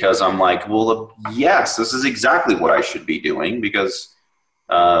experience, because I'm like, well, yes, this is exactly what I should be doing, because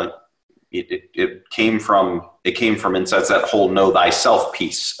it came from inside that whole know thyself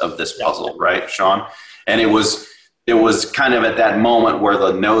piece of this puzzle, right, Sean? And it was kind of at that moment where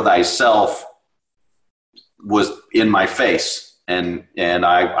the know thyself was in my face, and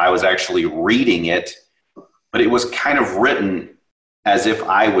I was actually reading it, but it was kind of written as if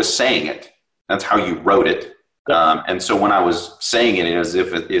I was saying it. That's how you wrote it. And so when I was saying it,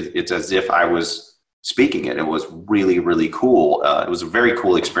 it's as if I was speaking it. It was really, really cool. It was a very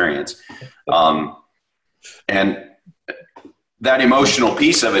cool experience. And that emotional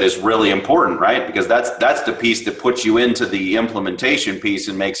piece of it is really important, right? Because that's the piece that puts you into the implementation piece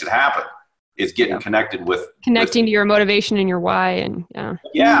and makes it happen. Is getting connected with to your motivation and your why. And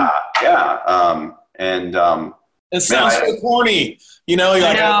it sounds so corny, you're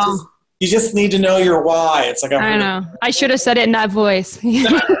like, you just need to know your why. It's like, I know. I should have said it in that voice.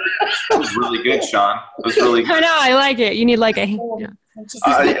 That was really good, Sean. It was really good. I know. I like it. You need like a.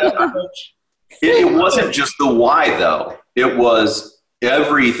 It wasn't just the why, though. It was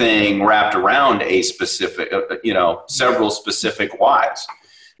everything wrapped around a specific, several specific whys.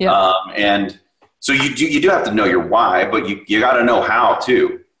 Yeah. And so you do have to know your why, but you got to know how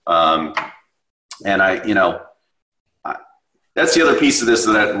too. And that's the other piece of this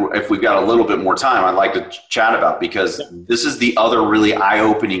that if we've got a little bit more time, I'd like to chat about, because this is the other really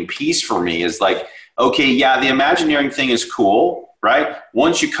eye-opening piece for me is like, okay, yeah, the Imagineering thing is cool, right?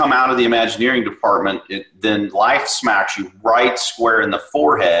 Once you come out of the Imagineering department, then life smacks you right square in the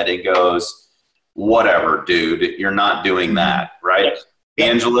forehead and goes, whatever, dude, you're not doing that, right? Yeah.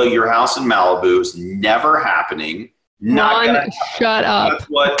 Angela, your house in Malibu is never happening. Ron, shut up.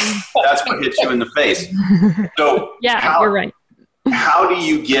 That's what hits you in the face. So you're right. How do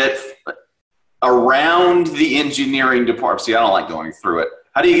you get around the engineering department? See, I don't like going through it.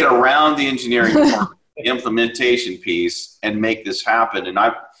 How do you get around the engineering department, the implementation piece, and make this happen? And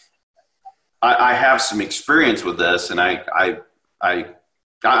I have some experience with this, and I'm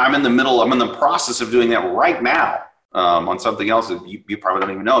in the process of doing that right now on something else that you probably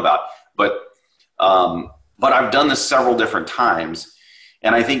don't even know about. But I've done this several different times,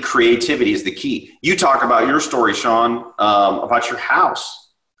 and I think creativity is the key. You talk about your story, Sean, about your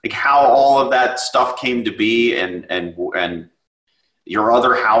house, like how all of that stuff came to be, and your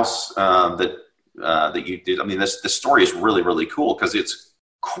other house that you did. I mean, this story is really, really cool because it's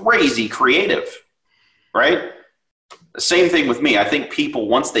crazy creative, right? The same thing with me. I think people,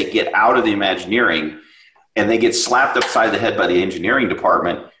 once they get out of the Imagineering and they get slapped upside the head by the engineering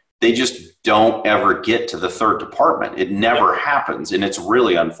department, they just don't ever get to the third department. It never happens, and it's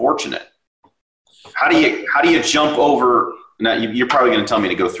really unfortunate. How do you jump over? Now, you're probably going to tell me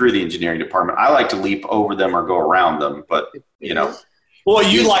to go through the engineering department. I like to leap over them or go around them, but Well,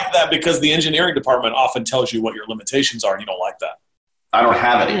 you like that because the engineering department often tells you what your limitations are, and you don't like that. I don't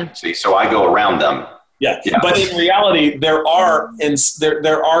have any, see, so I go around them. Yeah. But in reality, there are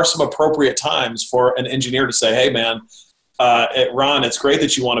some appropriate times for an engineer to say, "Hey, man, Ron, it's great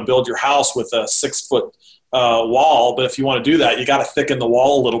that you want to build your house with a 6-foot wall, but if you want to do that, you got to thicken the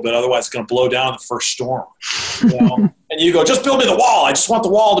wall a little bit. Otherwise, it's going to blow down the first storm." And you go, "Just build me the wall. I just want the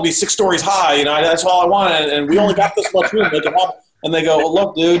wall to be 6 stories high. That's all I want. And we only got this much room." And they go, "Well,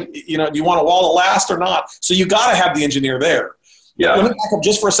 look, dude, do you want a wall to last or not?" So you got to have the engineer there. Yeah. Let me back up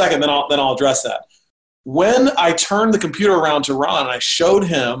just for a second, then I'll address that. When I turned the computer around to Ron and I showed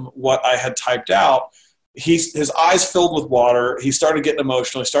him what I had typed out, his eyes filled with water. He started getting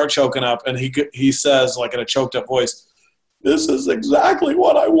emotional. He started choking up, and he says, like in a choked up voice, "This is exactly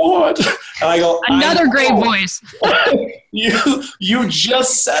what I want." And I go, "Another great voice." You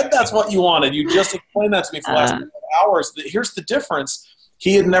just said that's what you wanted. You just explained that to me for the last hours. Here's the difference.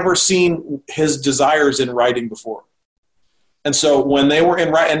 He had never seen his desires in writing before. And so when they were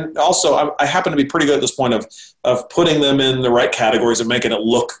in writing, and also I happen to be pretty good at this point of putting them in the right categories and making it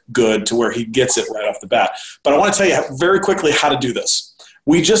look good to where he gets it right off the bat. But I want to tell you very quickly how to do this.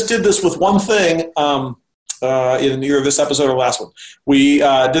 We just did this with one thing in either this episode or last one. We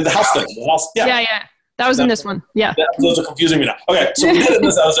did the house thing. Yeah. That was in this one. Yeah. Those are confusing me now. Okay, so we did it in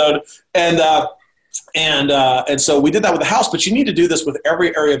this episode, and so we did that with the house. But you need to do this with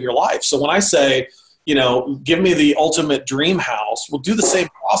every area of your life. So when I say, give me the ultimate dream house. We'll do the same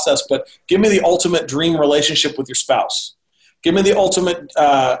process, but give me the ultimate dream relationship with your spouse. Give me the ultimate,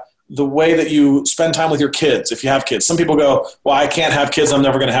 the way that you spend time with your kids, if you have kids. Some people go, well, I can't have kids. I'm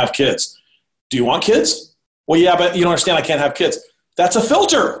never going to have kids. Do you want kids? Well, yeah, but you don't understand. I can't have kids. That's a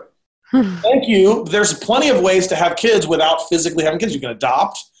filter. Thank you. There's plenty of ways to have kids without physically having kids. You can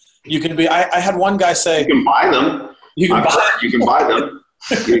adopt. You can be, I had one guy say. You can buy them. You can buy them.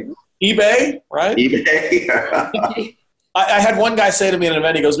 eBay, right? eBay. I had one guy say to me at an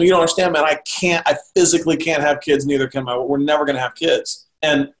event, he goes, well, you don't understand, man. I physically can't have kids. Neither can we're never going to have kids.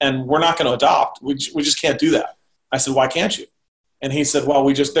 And we're not going to adopt. We just can't do that. I said, why can't you? And he said, well,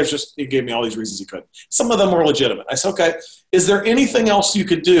 he gave me all these reasons he couldn't. Some of them were legitimate. I said, okay, is there anything else you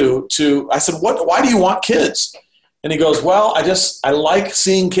could do I said, why do you want kids? And he goes, well, I like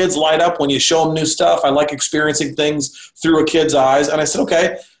seeing kids light up when you show them new stuff. I like experiencing things through a kid's eyes. And I said,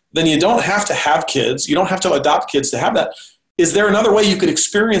 okay, then you don't have to have kids. You don't have to adopt kids to have that. Is there another way you could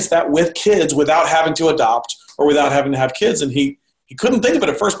experience that with kids without having to adopt or without having to have kids? And he couldn't think of it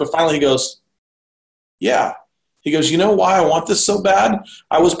at first, but finally he goes, yeah. He goes, you know why I want this so bad?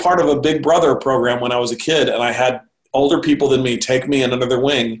 I was part of a Big Brother program when I was a kid, and I had older people than me take me under their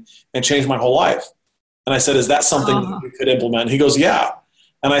wing and change my whole life. And I said, is that something that we could implement? He goes, yeah.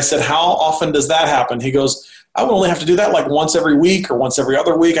 And I said, how often does that happen? He goes, I would only have to do that like once every week or once every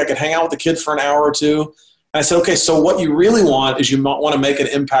other week. I could hang out with the kid for an hour or two. And I said, okay, so what you really want is you want to make an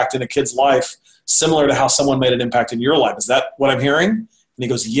impact in a kid's life similar to how someone made an impact in your life. Is that what I'm hearing? And he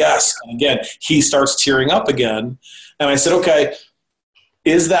goes, yes. And again, he starts tearing up again. And I said, okay,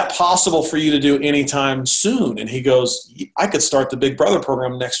 is that possible for you to do anytime soon? And he goes, I could start the Big Brother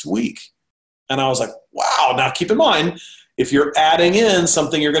program next week. And I was like, wow. Now keep in mind, if you're adding in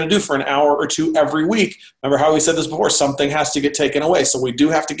something you're going to do for an hour or two every week, remember how we said this before, something has to get taken away. So we do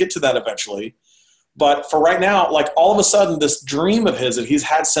have to get to that eventually. But for right now, like all of a sudden, this dream of his that he's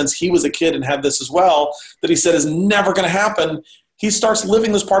had since he was a kid and had this as well, that he said is never going to happen, he starts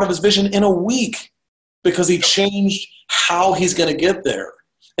living this part of his vision in a week because he changed how he's going to get there.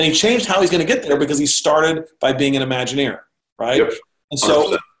 And he changed how he's going to get there because he started by being an Imagineer, right? Yep. And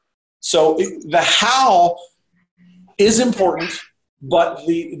so the how is important, but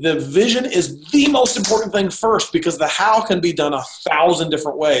the vision is the most important thing first, because the how can be done 1,000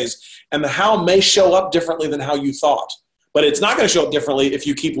 different ways, and the how may show up differently than how you thought. But it's not going to show up differently if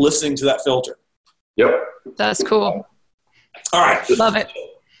you keep listening to that filter. Yep. That's cool. All right. Love it.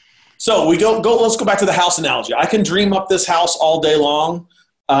 So we let's go back to the house analogy. I can dream up this house all day long.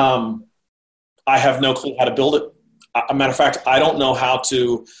 I have no clue how to build it. As a matter of fact, I don't know how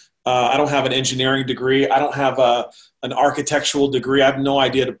to I don't have an engineering degree. I don't have an architectural degree. I have no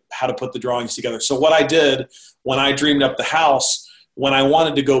idea how to put the drawings together. So what I did when I dreamed up the house, when I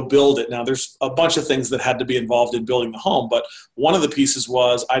wanted to go build it, now there's a bunch of things that had to be involved in building the home, but one of the pieces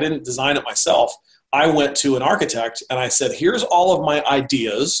was I didn't design it myself. I went to an architect and I said, here's all of my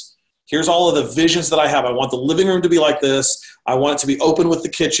ideas. Here's all of the visions that I have. I want the living room to be like this. I want it to be open with the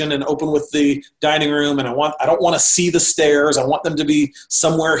kitchen and open with the dining room. And I don't want to see the stairs. I want them to be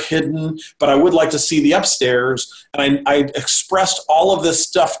somewhere hidden, but I would like to see the upstairs. And I expressed all of this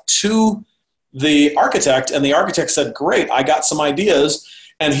stuff to the architect, and the architect said, great, I got some ideas.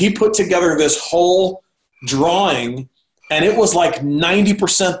 And he put together this whole drawing, and it was like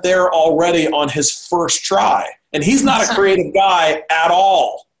 90% there already on his first try. And he's not a creative guy at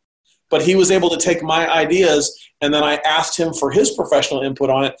all. But he was able to take my ideas, and then I asked him for his professional input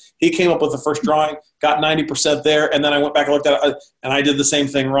on it. He came up with the first drawing, got 90% there, and then I went back and looked at it, and I did the same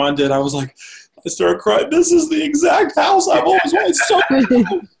thing Ron did. I was like, I started crying. This is the exact house I've always wanted. So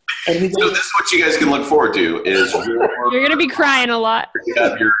this is what you guys can look forward to. Is you're going to be crying a lot. You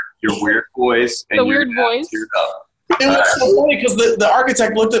have your weird voice. And the weird voice. It was so funny because the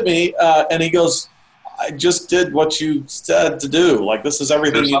architect looked at me, and he goes, I just did what you said to do. Like, this is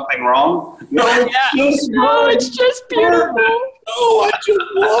everything. There's nothing wrong? No, it's just beautiful. No, I just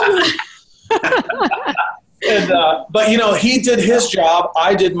love it. But, he did his job.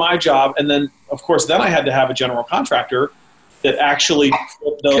 I did my job. And then, of course, I had to have a general contractor that actually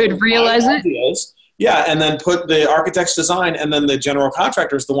could realize it. Yeah, and then put the architect's design, and then the general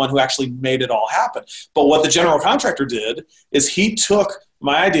contractor is the one who actually made it all happen. But what the general contractor did is he took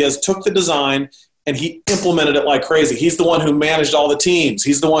my ideas, took the design, and he implemented it like crazy. He's the one who managed all the teams.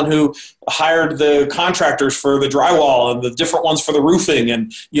 He's the one who hired the contractors for the drywall and the different ones for the roofing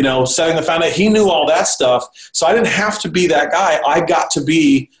and, setting the foundation. He knew all that stuff. So I didn't have to be that guy. I got to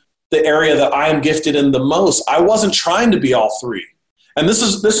be the area that I am gifted in the most. I wasn't trying to be all three. And this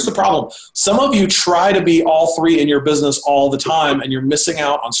is the problem. Some of you try to be all three in your business all the time, and you're missing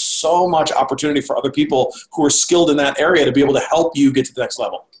out on so much opportunity for other people who are skilled in that area to be able to help you get to the next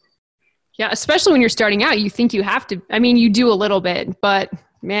level. Yeah, especially when you're starting out, you think you have to. I mean, you do a little bit, but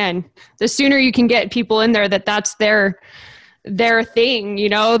man, the sooner you can get people in there that's their thing,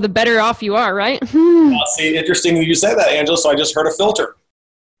 the better off you are, right? See, interesting that you say that, Angela. So I just heard a filter.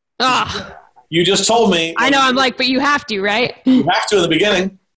 You just told me. I know. I'm like, but you have to, right? You have to in the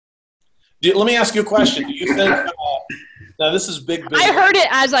beginning. Let me ask you a question. Do you think, now this is big business. I heard it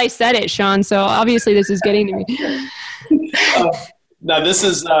as I said it, Sean. So obviously this is getting to me. Now this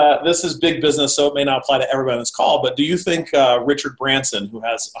is big business, so it may not apply to everybody on this call, but do you think Richard Branson, who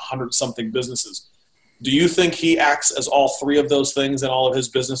has 100-something businesses, do you think he acts as all three of those things in all of his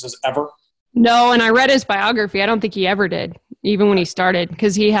businesses ever? No, and I read his biography. I don't think he ever did, even when he started,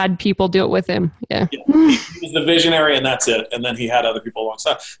 because he had people do it with him. Yeah. He was the visionary, and that's it. And then he had other people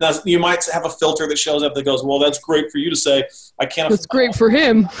alongside. Now, you might have a filter that shows up that goes, well, that's great for you to say. I can't. That's great for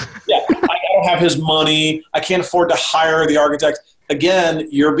him. Yeah, I don't have his money. I can't afford to hire the architect. Again,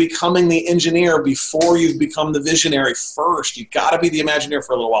 you're becoming the engineer before you've become the visionary first. You've got to be the Imagineer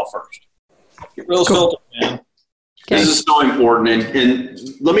for a little while first. Get rid of those filters, man. Okay. This is so important, and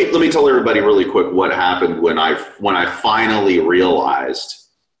let me tell everybody really quick what happened when I finally realized,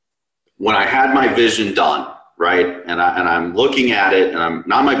 when I had my vision done, right, and I'm looking at it, and I'm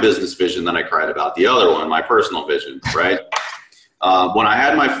not my business vision that I cried about, the other one, my personal vision, right. When I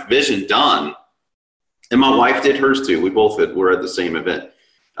had my vision done, and my wife did hers too. We both were at the same event.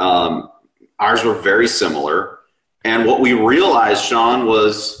 Ours were very similar, and what we realized, Sean,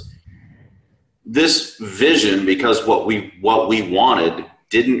 was this vision, because what we wanted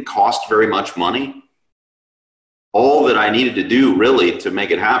didn't cost very much money. All that I needed to do really to make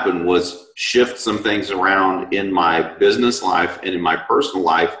it happen was shift some things around in my business life and in my personal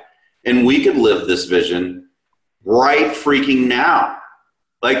life, and we could live this vision right freaking now.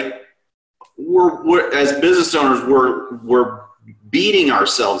 Like we're as business owners, we're beating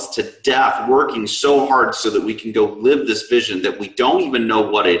ourselves to death, working so hard so that we can go live this vision that we don't even know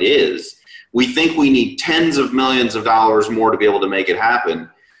what it is. We think we need tens of millions of dollars more to be able to make it happen.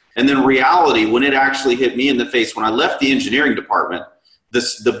 And then reality, when it actually hit me in the face, when I left the engineering department,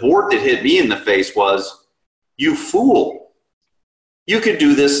 the board that hit me in the face was, you fool. You could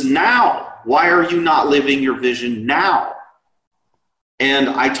do this now. Why are you not living your vision now? And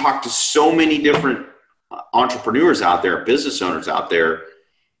I talked to so many different entrepreneurs out there, business owners out there,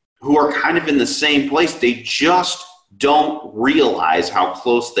 who are kind of in the same place. They just don't realize how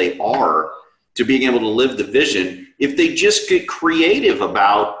close they are to being able to live the vision if they just get creative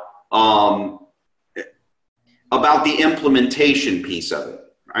about the implementation piece of it,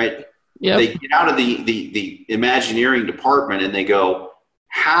 right? Yep. They get out of the Imagineering department and they go,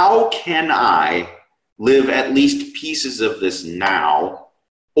 how can I live at least pieces of this now,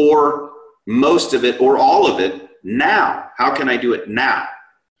 or most of it, or all of it now? How can I do it now?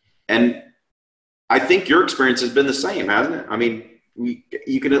 And I think your experience has been the same, hasn't it? I mean,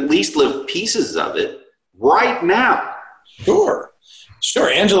 you can at least live pieces of it right now. Sure.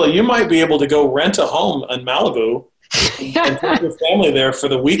 Angela, you might be able to go rent a home in Malibu and take your family there for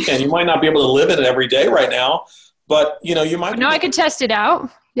the weekend. You might not be able to live in it every day right now, but you might. No, I could test it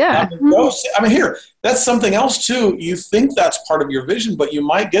out. Yeah. I mean, here, that's something else too. You think that's part of your vision, but you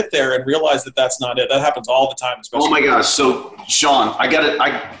might get there and realize that that's not it. That happens all the time. Especially. Oh my gosh. So Sean, I got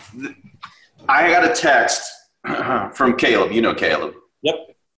a text from Caleb. You know Caleb. Yep.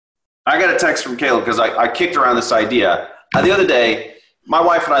 I got a text from Caleb because I kicked around this idea. The other day, my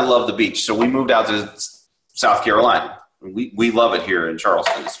wife and I love the beach, so we moved out to South Carolina. We love it here in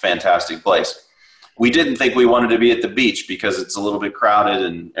Charleston. It's a fantastic place. We didn't think we wanted to be at the beach because it's a little bit crowded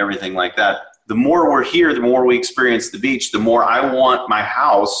and everything like that. The more we're here, the more we experience the beach, the more I want my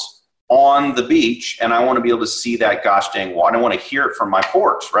house on the beach, and I want to be able to see that gosh dang water. I want to hear it from my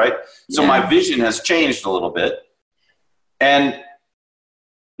porch, right? So my vision has changed a little bit. And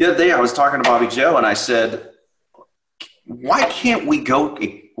the other day I was talking to Bobby Joe, and I said, why can't we go to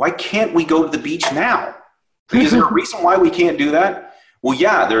the beach now? Is there a reason why we can't do that? Well,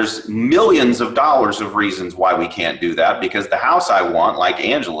 yeah, there's millions of dollars of reasons why we can't do that, because the house I want, like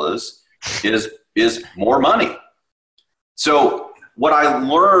Angela's, is more money. So what I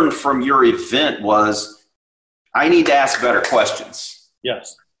learned from your event was I need to ask better questions.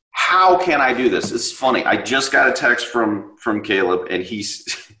 Yes. How can I do this? It's funny. I just got a text from Caleb, and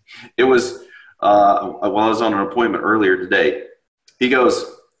it was while I was on an appointment earlier today. He goes,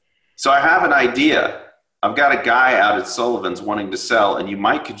 so I have an idea. I've got a guy out at Sullivan's wanting to sell, and you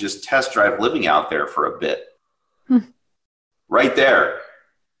might could just test drive living out there for a bit. right there.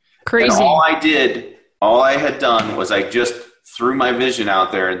 Crazy. And all I had done was I just threw my vision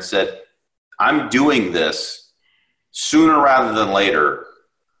out there and said, I'm doing this sooner rather than later.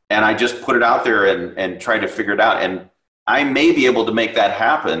 And I just put it out there and tried to figure it out. And I may be able to make that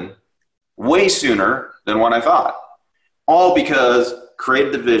happen way sooner than what I thought. All because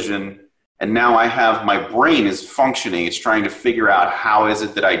created the vision, and now I have, my brain is functioning. It's trying to figure out how is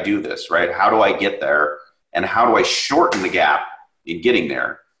it that I do this, right? How do I get there? And how do I shorten the gap in getting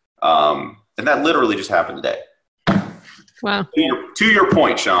there? And that literally just happened today. Wow. To your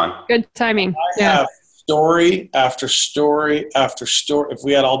point, Sean. Good timing. I have story after story after story. If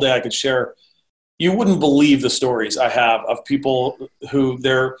we had all day, I could share. You wouldn't believe the stories I have of people who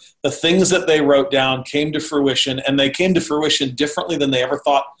the things that they wrote down came to fruition, and they came to fruition differently than they ever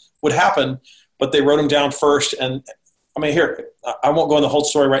thought would happen, but they wrote them down first. And I mean, here, I won't go into the whole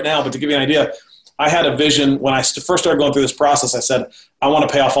story right now, but to give you an idea, I had a vision when I first started going through this process. I said, I want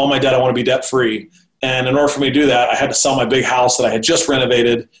to pay off all my debt. I want to be debt free. And in order for me to do that, I had to sell my big house that I had just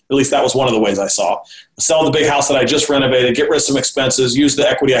renovated. At least that was one of the ways I saw. Sell the big house that I just renovated, get rid of some expenses, use the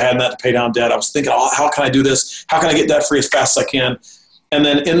equity I had in that to pay down debt. I was thinking, how can I do this? How can I get debt free as fast as I can? And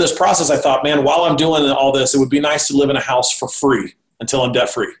then in this process, I thought, man, while I'm doing all this, it would be nice to live in a house for free until I'm debt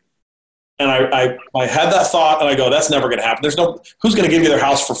free. And I had that thought, and I go, that's never going to happen. Who's going to give you their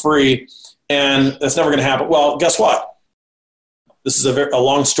house for free? And that's never going to happen. Well, guess what? This is a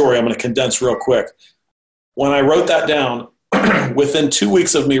long story. I'm going to condense real quick. When I wrote that down, within 2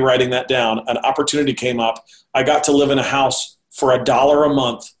 weeks of me writing that down, an opportunity came up. I got to live in a house for $1 a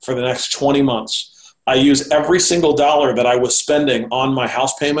month for the next 20 months. I used every single dollar that I was spending on my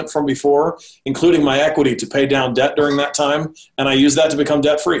house payment from before, including my equity, to pay down debt during that time, and I used that to become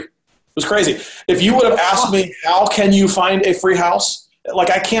debt-free. It was crazy. If you would have asked me, how can you find a free house? Like,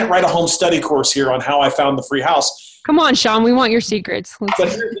 I can't write a home study course here on how I found the free house. Come on, Sean. We want your secrets.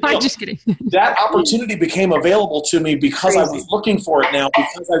 I'm just kidding. That opportunity became available to me because I was looking for it now,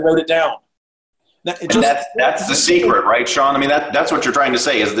 because I wrote it down. That's the secret, right, Sean? I mean, that's what you're trying to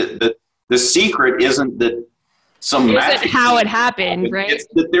say, is that the secret isn't that some magic. Isn't how it happened, right? It's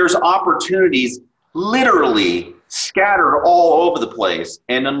that there's opportunities literally scattered all over the place,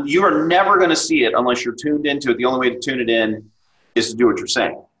 and you are never going to see it unless you're tuned into it. The only way to tune it in is to do what you're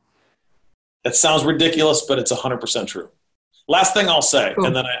saying. That sounds ridiculous, but it's 100% true. Last thing I'll say,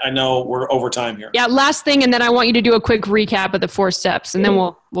 and then I know we're over time here. Yeah, last thing, and then I want you to do a quick recap of the 4 steps, and then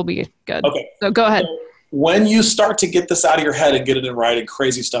we'll be good. Okay. So go ahead. So when you start to get this out of your head and get it in writing,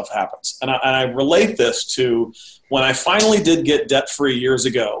 crazy stuff happens. And I relate this to when I finally did get debt-free years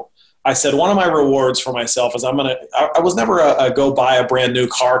ago. I said one of my rewards for myself is I was never a go buy a brand new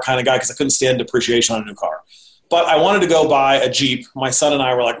car kind of guy because I couldn't stand depreciation on a new car. But I wanted to go buy a Jeep. My son and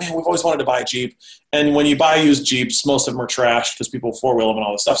I were like, man, we've always wanted to buy a Jeep. And when you buy used Jeeps, most of them are trashed because people four-wheel them and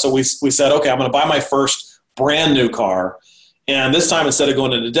all this stuff. So we said, okay, I'm going to buy my first brand new car. And this time, instead of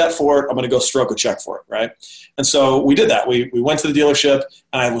going into debt for it, I'm going to go stroke a check for it, right? And so we did that. We went to the dealership,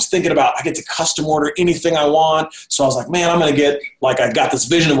 and I was thinking about, I get to custom order anything I want. So I was like, man, I'm going to get, like, I got this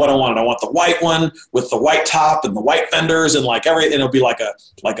vision of what I wanted. I want the white one with the white top and the white fenders and like everything. It'll be like a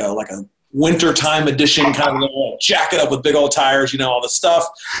wintertime edition kind of jacket up with big old tires, all this stuff.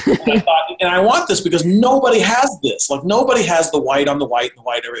 And I thought, and I want this because nobody has this. Like, nobody has the white on the white and the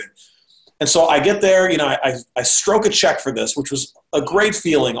white everything. And so I get there, I stroke a check for this, which was a great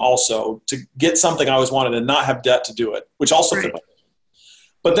feeling also to get something I always wanted and not have debt to do it, which also fit my vision.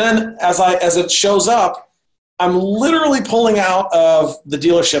 But then as it shows up, I'm literally pulling out of the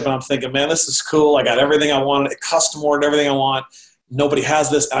dealership and I'm thinking, man, this is cool. I got everything I wanted, custom ordered everything I want. Nobody has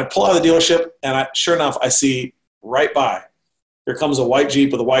this. And I pull out of the dealership, and sure enough, I see right by, here comes a white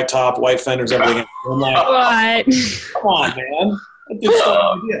Jeep with a white top, white fenders, everything. I'm like, what? Come on, man.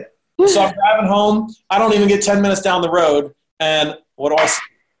 No idea. So I'm driving home. I don't even get 10 minutes down the road, and what do I see?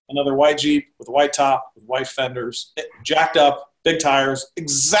 Another white Jeep with a white top, with white fenders, jacked up, big tires,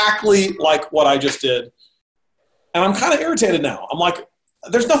 exactly like what I just did. And I'm kind of irritated now. I'm like,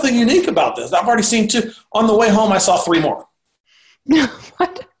 there's nothing unique about this. I've already seen 2. On the way home, I saw 3 more.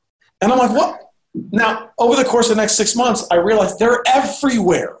 What? And I'm like, what? Now, over the course of the next 6 months, I realized they're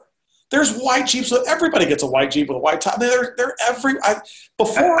everywhere. There's white Jeeps. So everybody gets a white Jeep with a white top. They're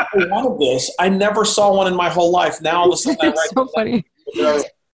before I wanted this, I never saw one in my whole life. Now, all of a sudden, it's so funny.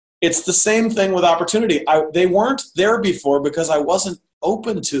 It's the same thing with opportunity. They weren't there before because I wasn't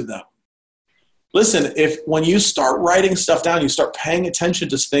open to them. Listen, when you start writing stuff down, you start paying attention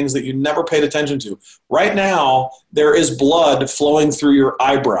to things that you never paid attention to. Right now, there is blood flowing through your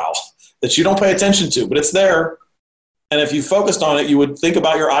eyebrow that you don't pay attention to, but it's there. And if you focused on it, you would think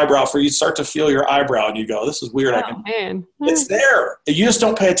about your eyebrow for you start to feel your eyebrow and you go, this is weird. Man. It's there. You just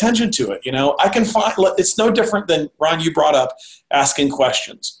don't pay attention to it. I can find, it's no different than, Ron, you brought up asking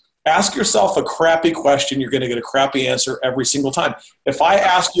questions. Ask yourself a crappy question. You're going to get a crappy answer every single time. If I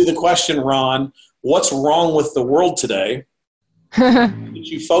ask you the question, Ron, what's wrong with the world today?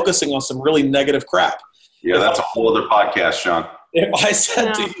 You focusing on some really negative crap. Yeah, that's a whole other podcast, Sean. If I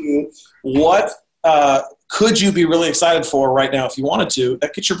said to you, what could you be really excited for right now if you wanted to,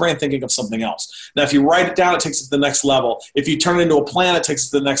 that gets your brain thinking of something else. Now, if you write it down, it takes it to the next level. If you turn it into a plan, it takes it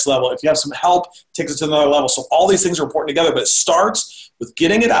to the next level. If you have some help, it takes it to another level. So all these things are important together, but it starts with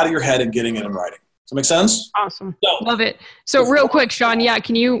getting it out of your head and getting it in writing. Does that make sense? Awesome. Love it. So real quick, Sean,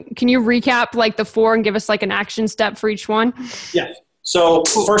 can you recap like the 4 and give us like an action step for each one? Yeah. So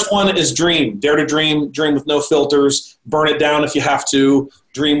first one is dream. Dare to dream with no filters. Burn it down if you have to.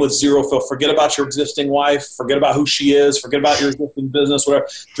 Dream with zero filter. Forget about your existing wife. Forget about who she is. Forget about your existing business, whatever.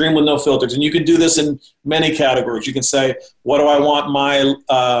 Dream with no filters. And you can do this in many categories. You can say, what do I want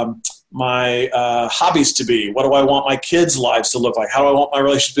my hobbies to be? What do I want my kids' lives to look like? How do I want my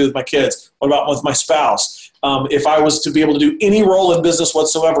relationship to be with my kids? What about with my spouse? If I was to be able to do any role in business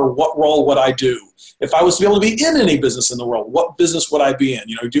whatsoever, what role would I do? If I was to be able to be in any business in the world, what business would I be in?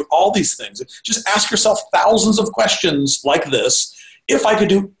 Do all these things. Just ask yourself thousands of questions like this. If I could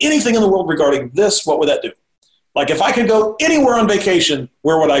do anything in the world regarding this, what would that do? Like if I could go anywhere on vacation,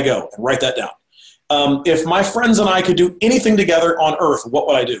 where would I go? And write that down. If my friends and I could do anything together on earth, what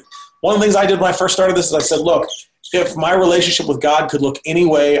would I do? One of the things I did when I first started this is I said, look, if my relationship with God could look any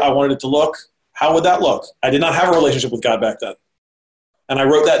way I wanted it to look, how would that look? I did not have a relationship with God back then. And I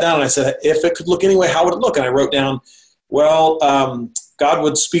wrote that down and I said, if it could look any way, how would it look? And I wrote down, well, God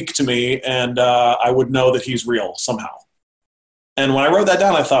would speak to me and I would know that he's real somehow. And when I wrote that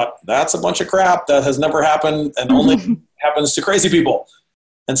down, I thought, that's a bunch of crap that has never happened and only happens to crazy people.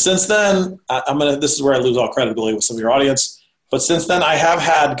 And since then, this is where I lose all credibility with some of your audience, but since then I have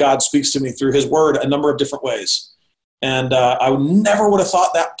had God speaks to me through his word a number of different ways. And I never would have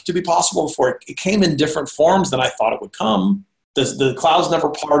thought that to be possible before. It came in different forms than I thought it would come. The clouds never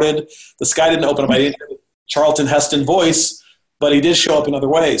parted. The sky didn't open up. I didn't hear the Charlton Heston voice, but he did show up in other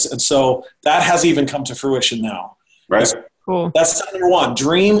ways. And so that has even come to fruition now. Right. Cool. That's step number 1.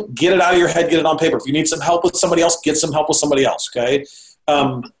 Dream, get it out of your head, get it on paper. If you need some help with somebody else, get some help with somebody else, okay?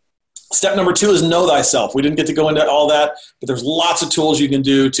 Step number 2 is know thyself. We didn't get to go into all that, but there's lots of tools you can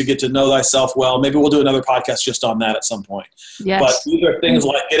do to get to know thyself well. Maybe we'll do another podcast just on that at some point. Yes. But these are things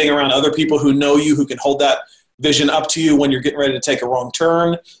like getting around other people who know you, who can hold that vision up to you when you're getting ready to take a wrong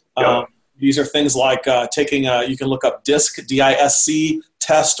turn. Yep. These are things like taking you can look up DISC, D-I-S-C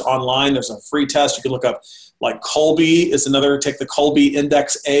test online. There's a free test. You can look up like Kolbe is another, take the Kolbe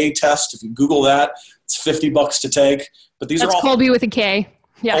Index A test. If you Google that, it's $50 to take. But these That's are all Kolbe with a K.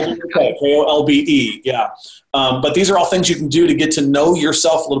 Yeah. Kolbe, yeah. But these are all things you can do to get to know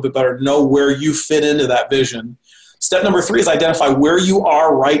yourself a little bit better, know where you fit into that vision. Step number 3 is identify where you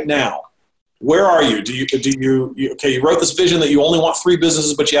are right now. Where are you? You wrote this vision that you only want 3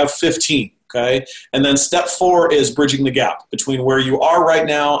 businesses, but you have 15. Okay. And then step 4 is bridging the gap between where you are right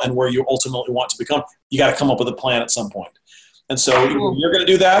now and where you ultimately want to become. You got to come up with a plan at some point. And so you're going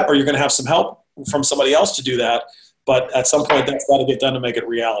to do that, or you're going to have some help from somebody else to do that. But at some point, that's got to get done to make it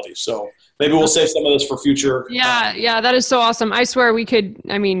reality. So maybe we'll save some of this for future. Yeah, that is so awesome. I swear we could.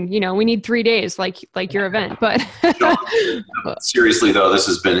 I mean, we need 3 days, like your event. But seriously, though, this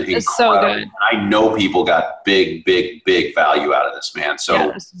has been incredible. It's so good. I know people got big value out of this, man. So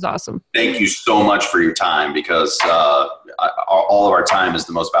yeah, this is awesome. Thank you so much for your time, because all of our time is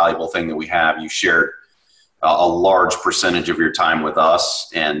the most valuable thing that we have. You shared a large percentage of your time with us,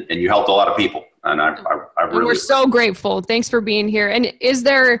 and you helped a lot of people. And I really, we're so grateful. Thanks for being here. And is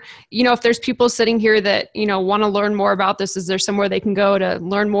there, if there's people sitting here that, want to learn more about this, is there somewhere they can go to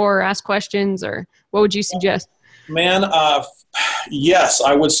learn more or ask questions, or what would you suggest? Man, yes,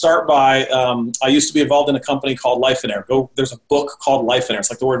 I would start by, I used to be involved in a company called Life in Air. There's a book called Life in Air. It's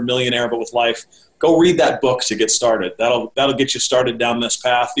like the word millionaire, but with life. Go read that book to get started. That'll get you started down this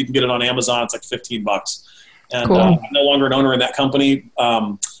path. You can get it on Amazon. It's like $15. And cool. I'm no longer an owner in that company.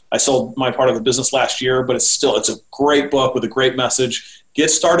 I sold my part of the business last year, but it's a great book with a great message. Get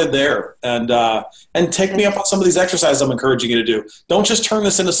started there, and take me up on some of these exercises I'm encouraging you to do. Don't just turn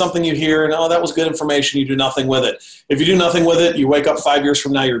this into something you hear and, that was good information. You do nothing with it. If you do nothing with it, you wake up 5 years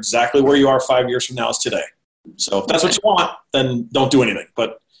from now, you're exactly where you are 5 years from now as today. So if that's what you want, then don't do anything.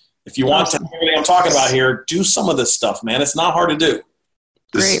 But if you want to do everything I'm talking about here, do some of this stuff, man. It's not hard to do.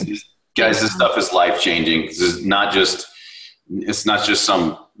 Guys, this stuff is life-changing. It's not just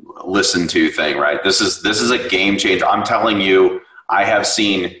some listen to thing, right? This is a game changer. I'm telling you, I have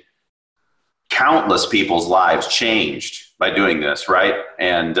seen countless people's lives changed by doing this, right?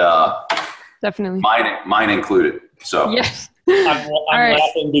 And definitely mine included. So yes. I'm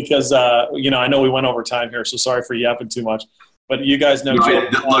laughing because I know we went over time here, so sorry for yapping too much. But you guys know,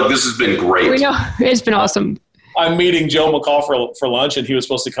 look, this has been great. We know it's been awesome. I'm meeting Joe McCall for lunch, and he was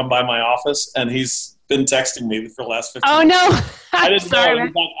supposed to come by my office, and he's been texting me for the last 15 minutes. Oh, no. I didn't know.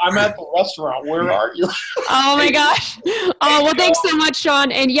 He's like, I'm at the restaurant. Where are you? Oh, my gosh. Oh, well, thanks so much, Sean.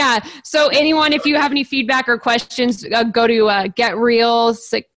 And, yeah, so anyone, if you have any feedback or questions, go to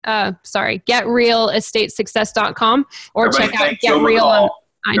getrealestatesuccess.com or Everybody check out Get Real on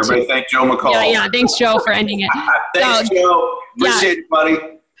iTunes. Everybody thank Joe McCall. Yeah. Thanks, Joe, for ending it. Thanks, Joe. Appreciate it, buddy.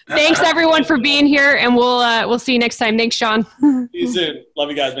 Thanks, everyone, for being here, and we'll see you next time. Thanks, Sean. See you soon. Love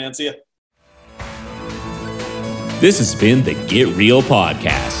you guys, man. See ya. This has been the Get Real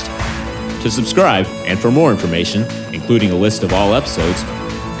Podcast. To subscribe and for more information, including a list of all episodes,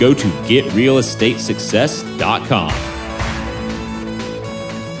 go to getrealestatesuccess.com.